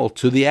normal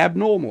to the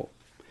abnormal.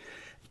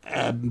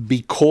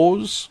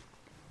 Because,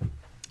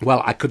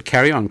 well, I could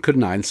carry on,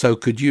 couldn't I? And so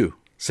could you.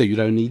 So you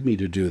don't need me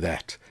to do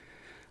that.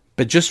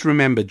 But just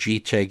remember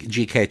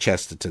G.K.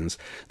 Chesterton's,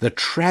 the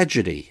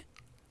tragedy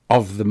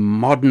of the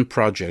modern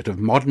project, of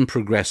modern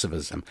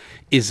progressivism,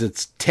 is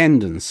its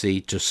tendency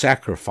to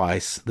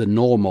sacrifice the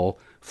normal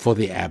for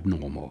the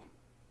abnormal.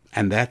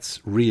 And that's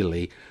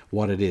really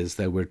what it is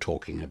that we're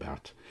talking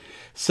about.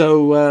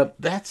 So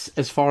that's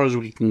as far as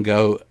we can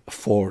go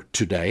for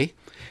today.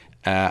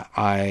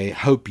 I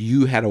hope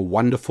you had a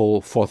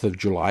wonderful 4th of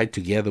July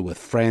together with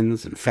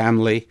friends and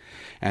family,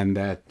 and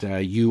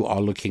that you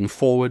are looking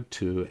forward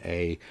to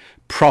a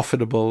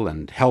profitable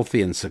and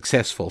healthy and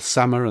successful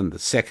summer in the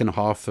second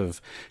half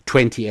of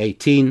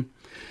 2018.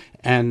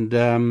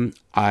 And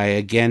I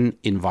again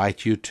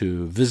invite you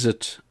to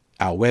visit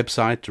our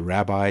website,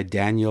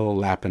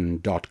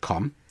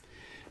 rabbidaniellapin.com.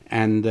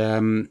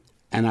 And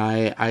And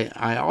I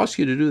ask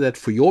you to do that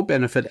for your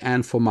benefit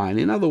and for mine.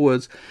 In other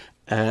words,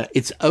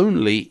 it's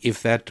only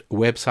if that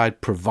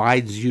website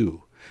provides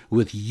you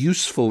with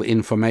useful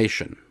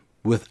information,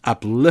 with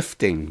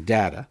uplifting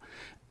data,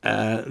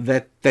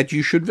 that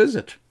you should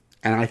visit.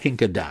 And I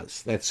think it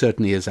does. That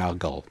certainly is our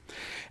goal.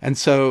 And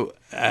so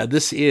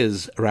this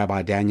is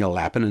Rabbi Daniel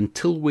Lapin.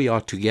 Until we are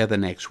together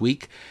next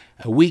week,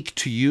 a week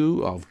to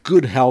you of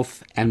good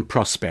health and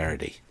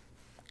prosperity.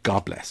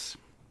 God bless.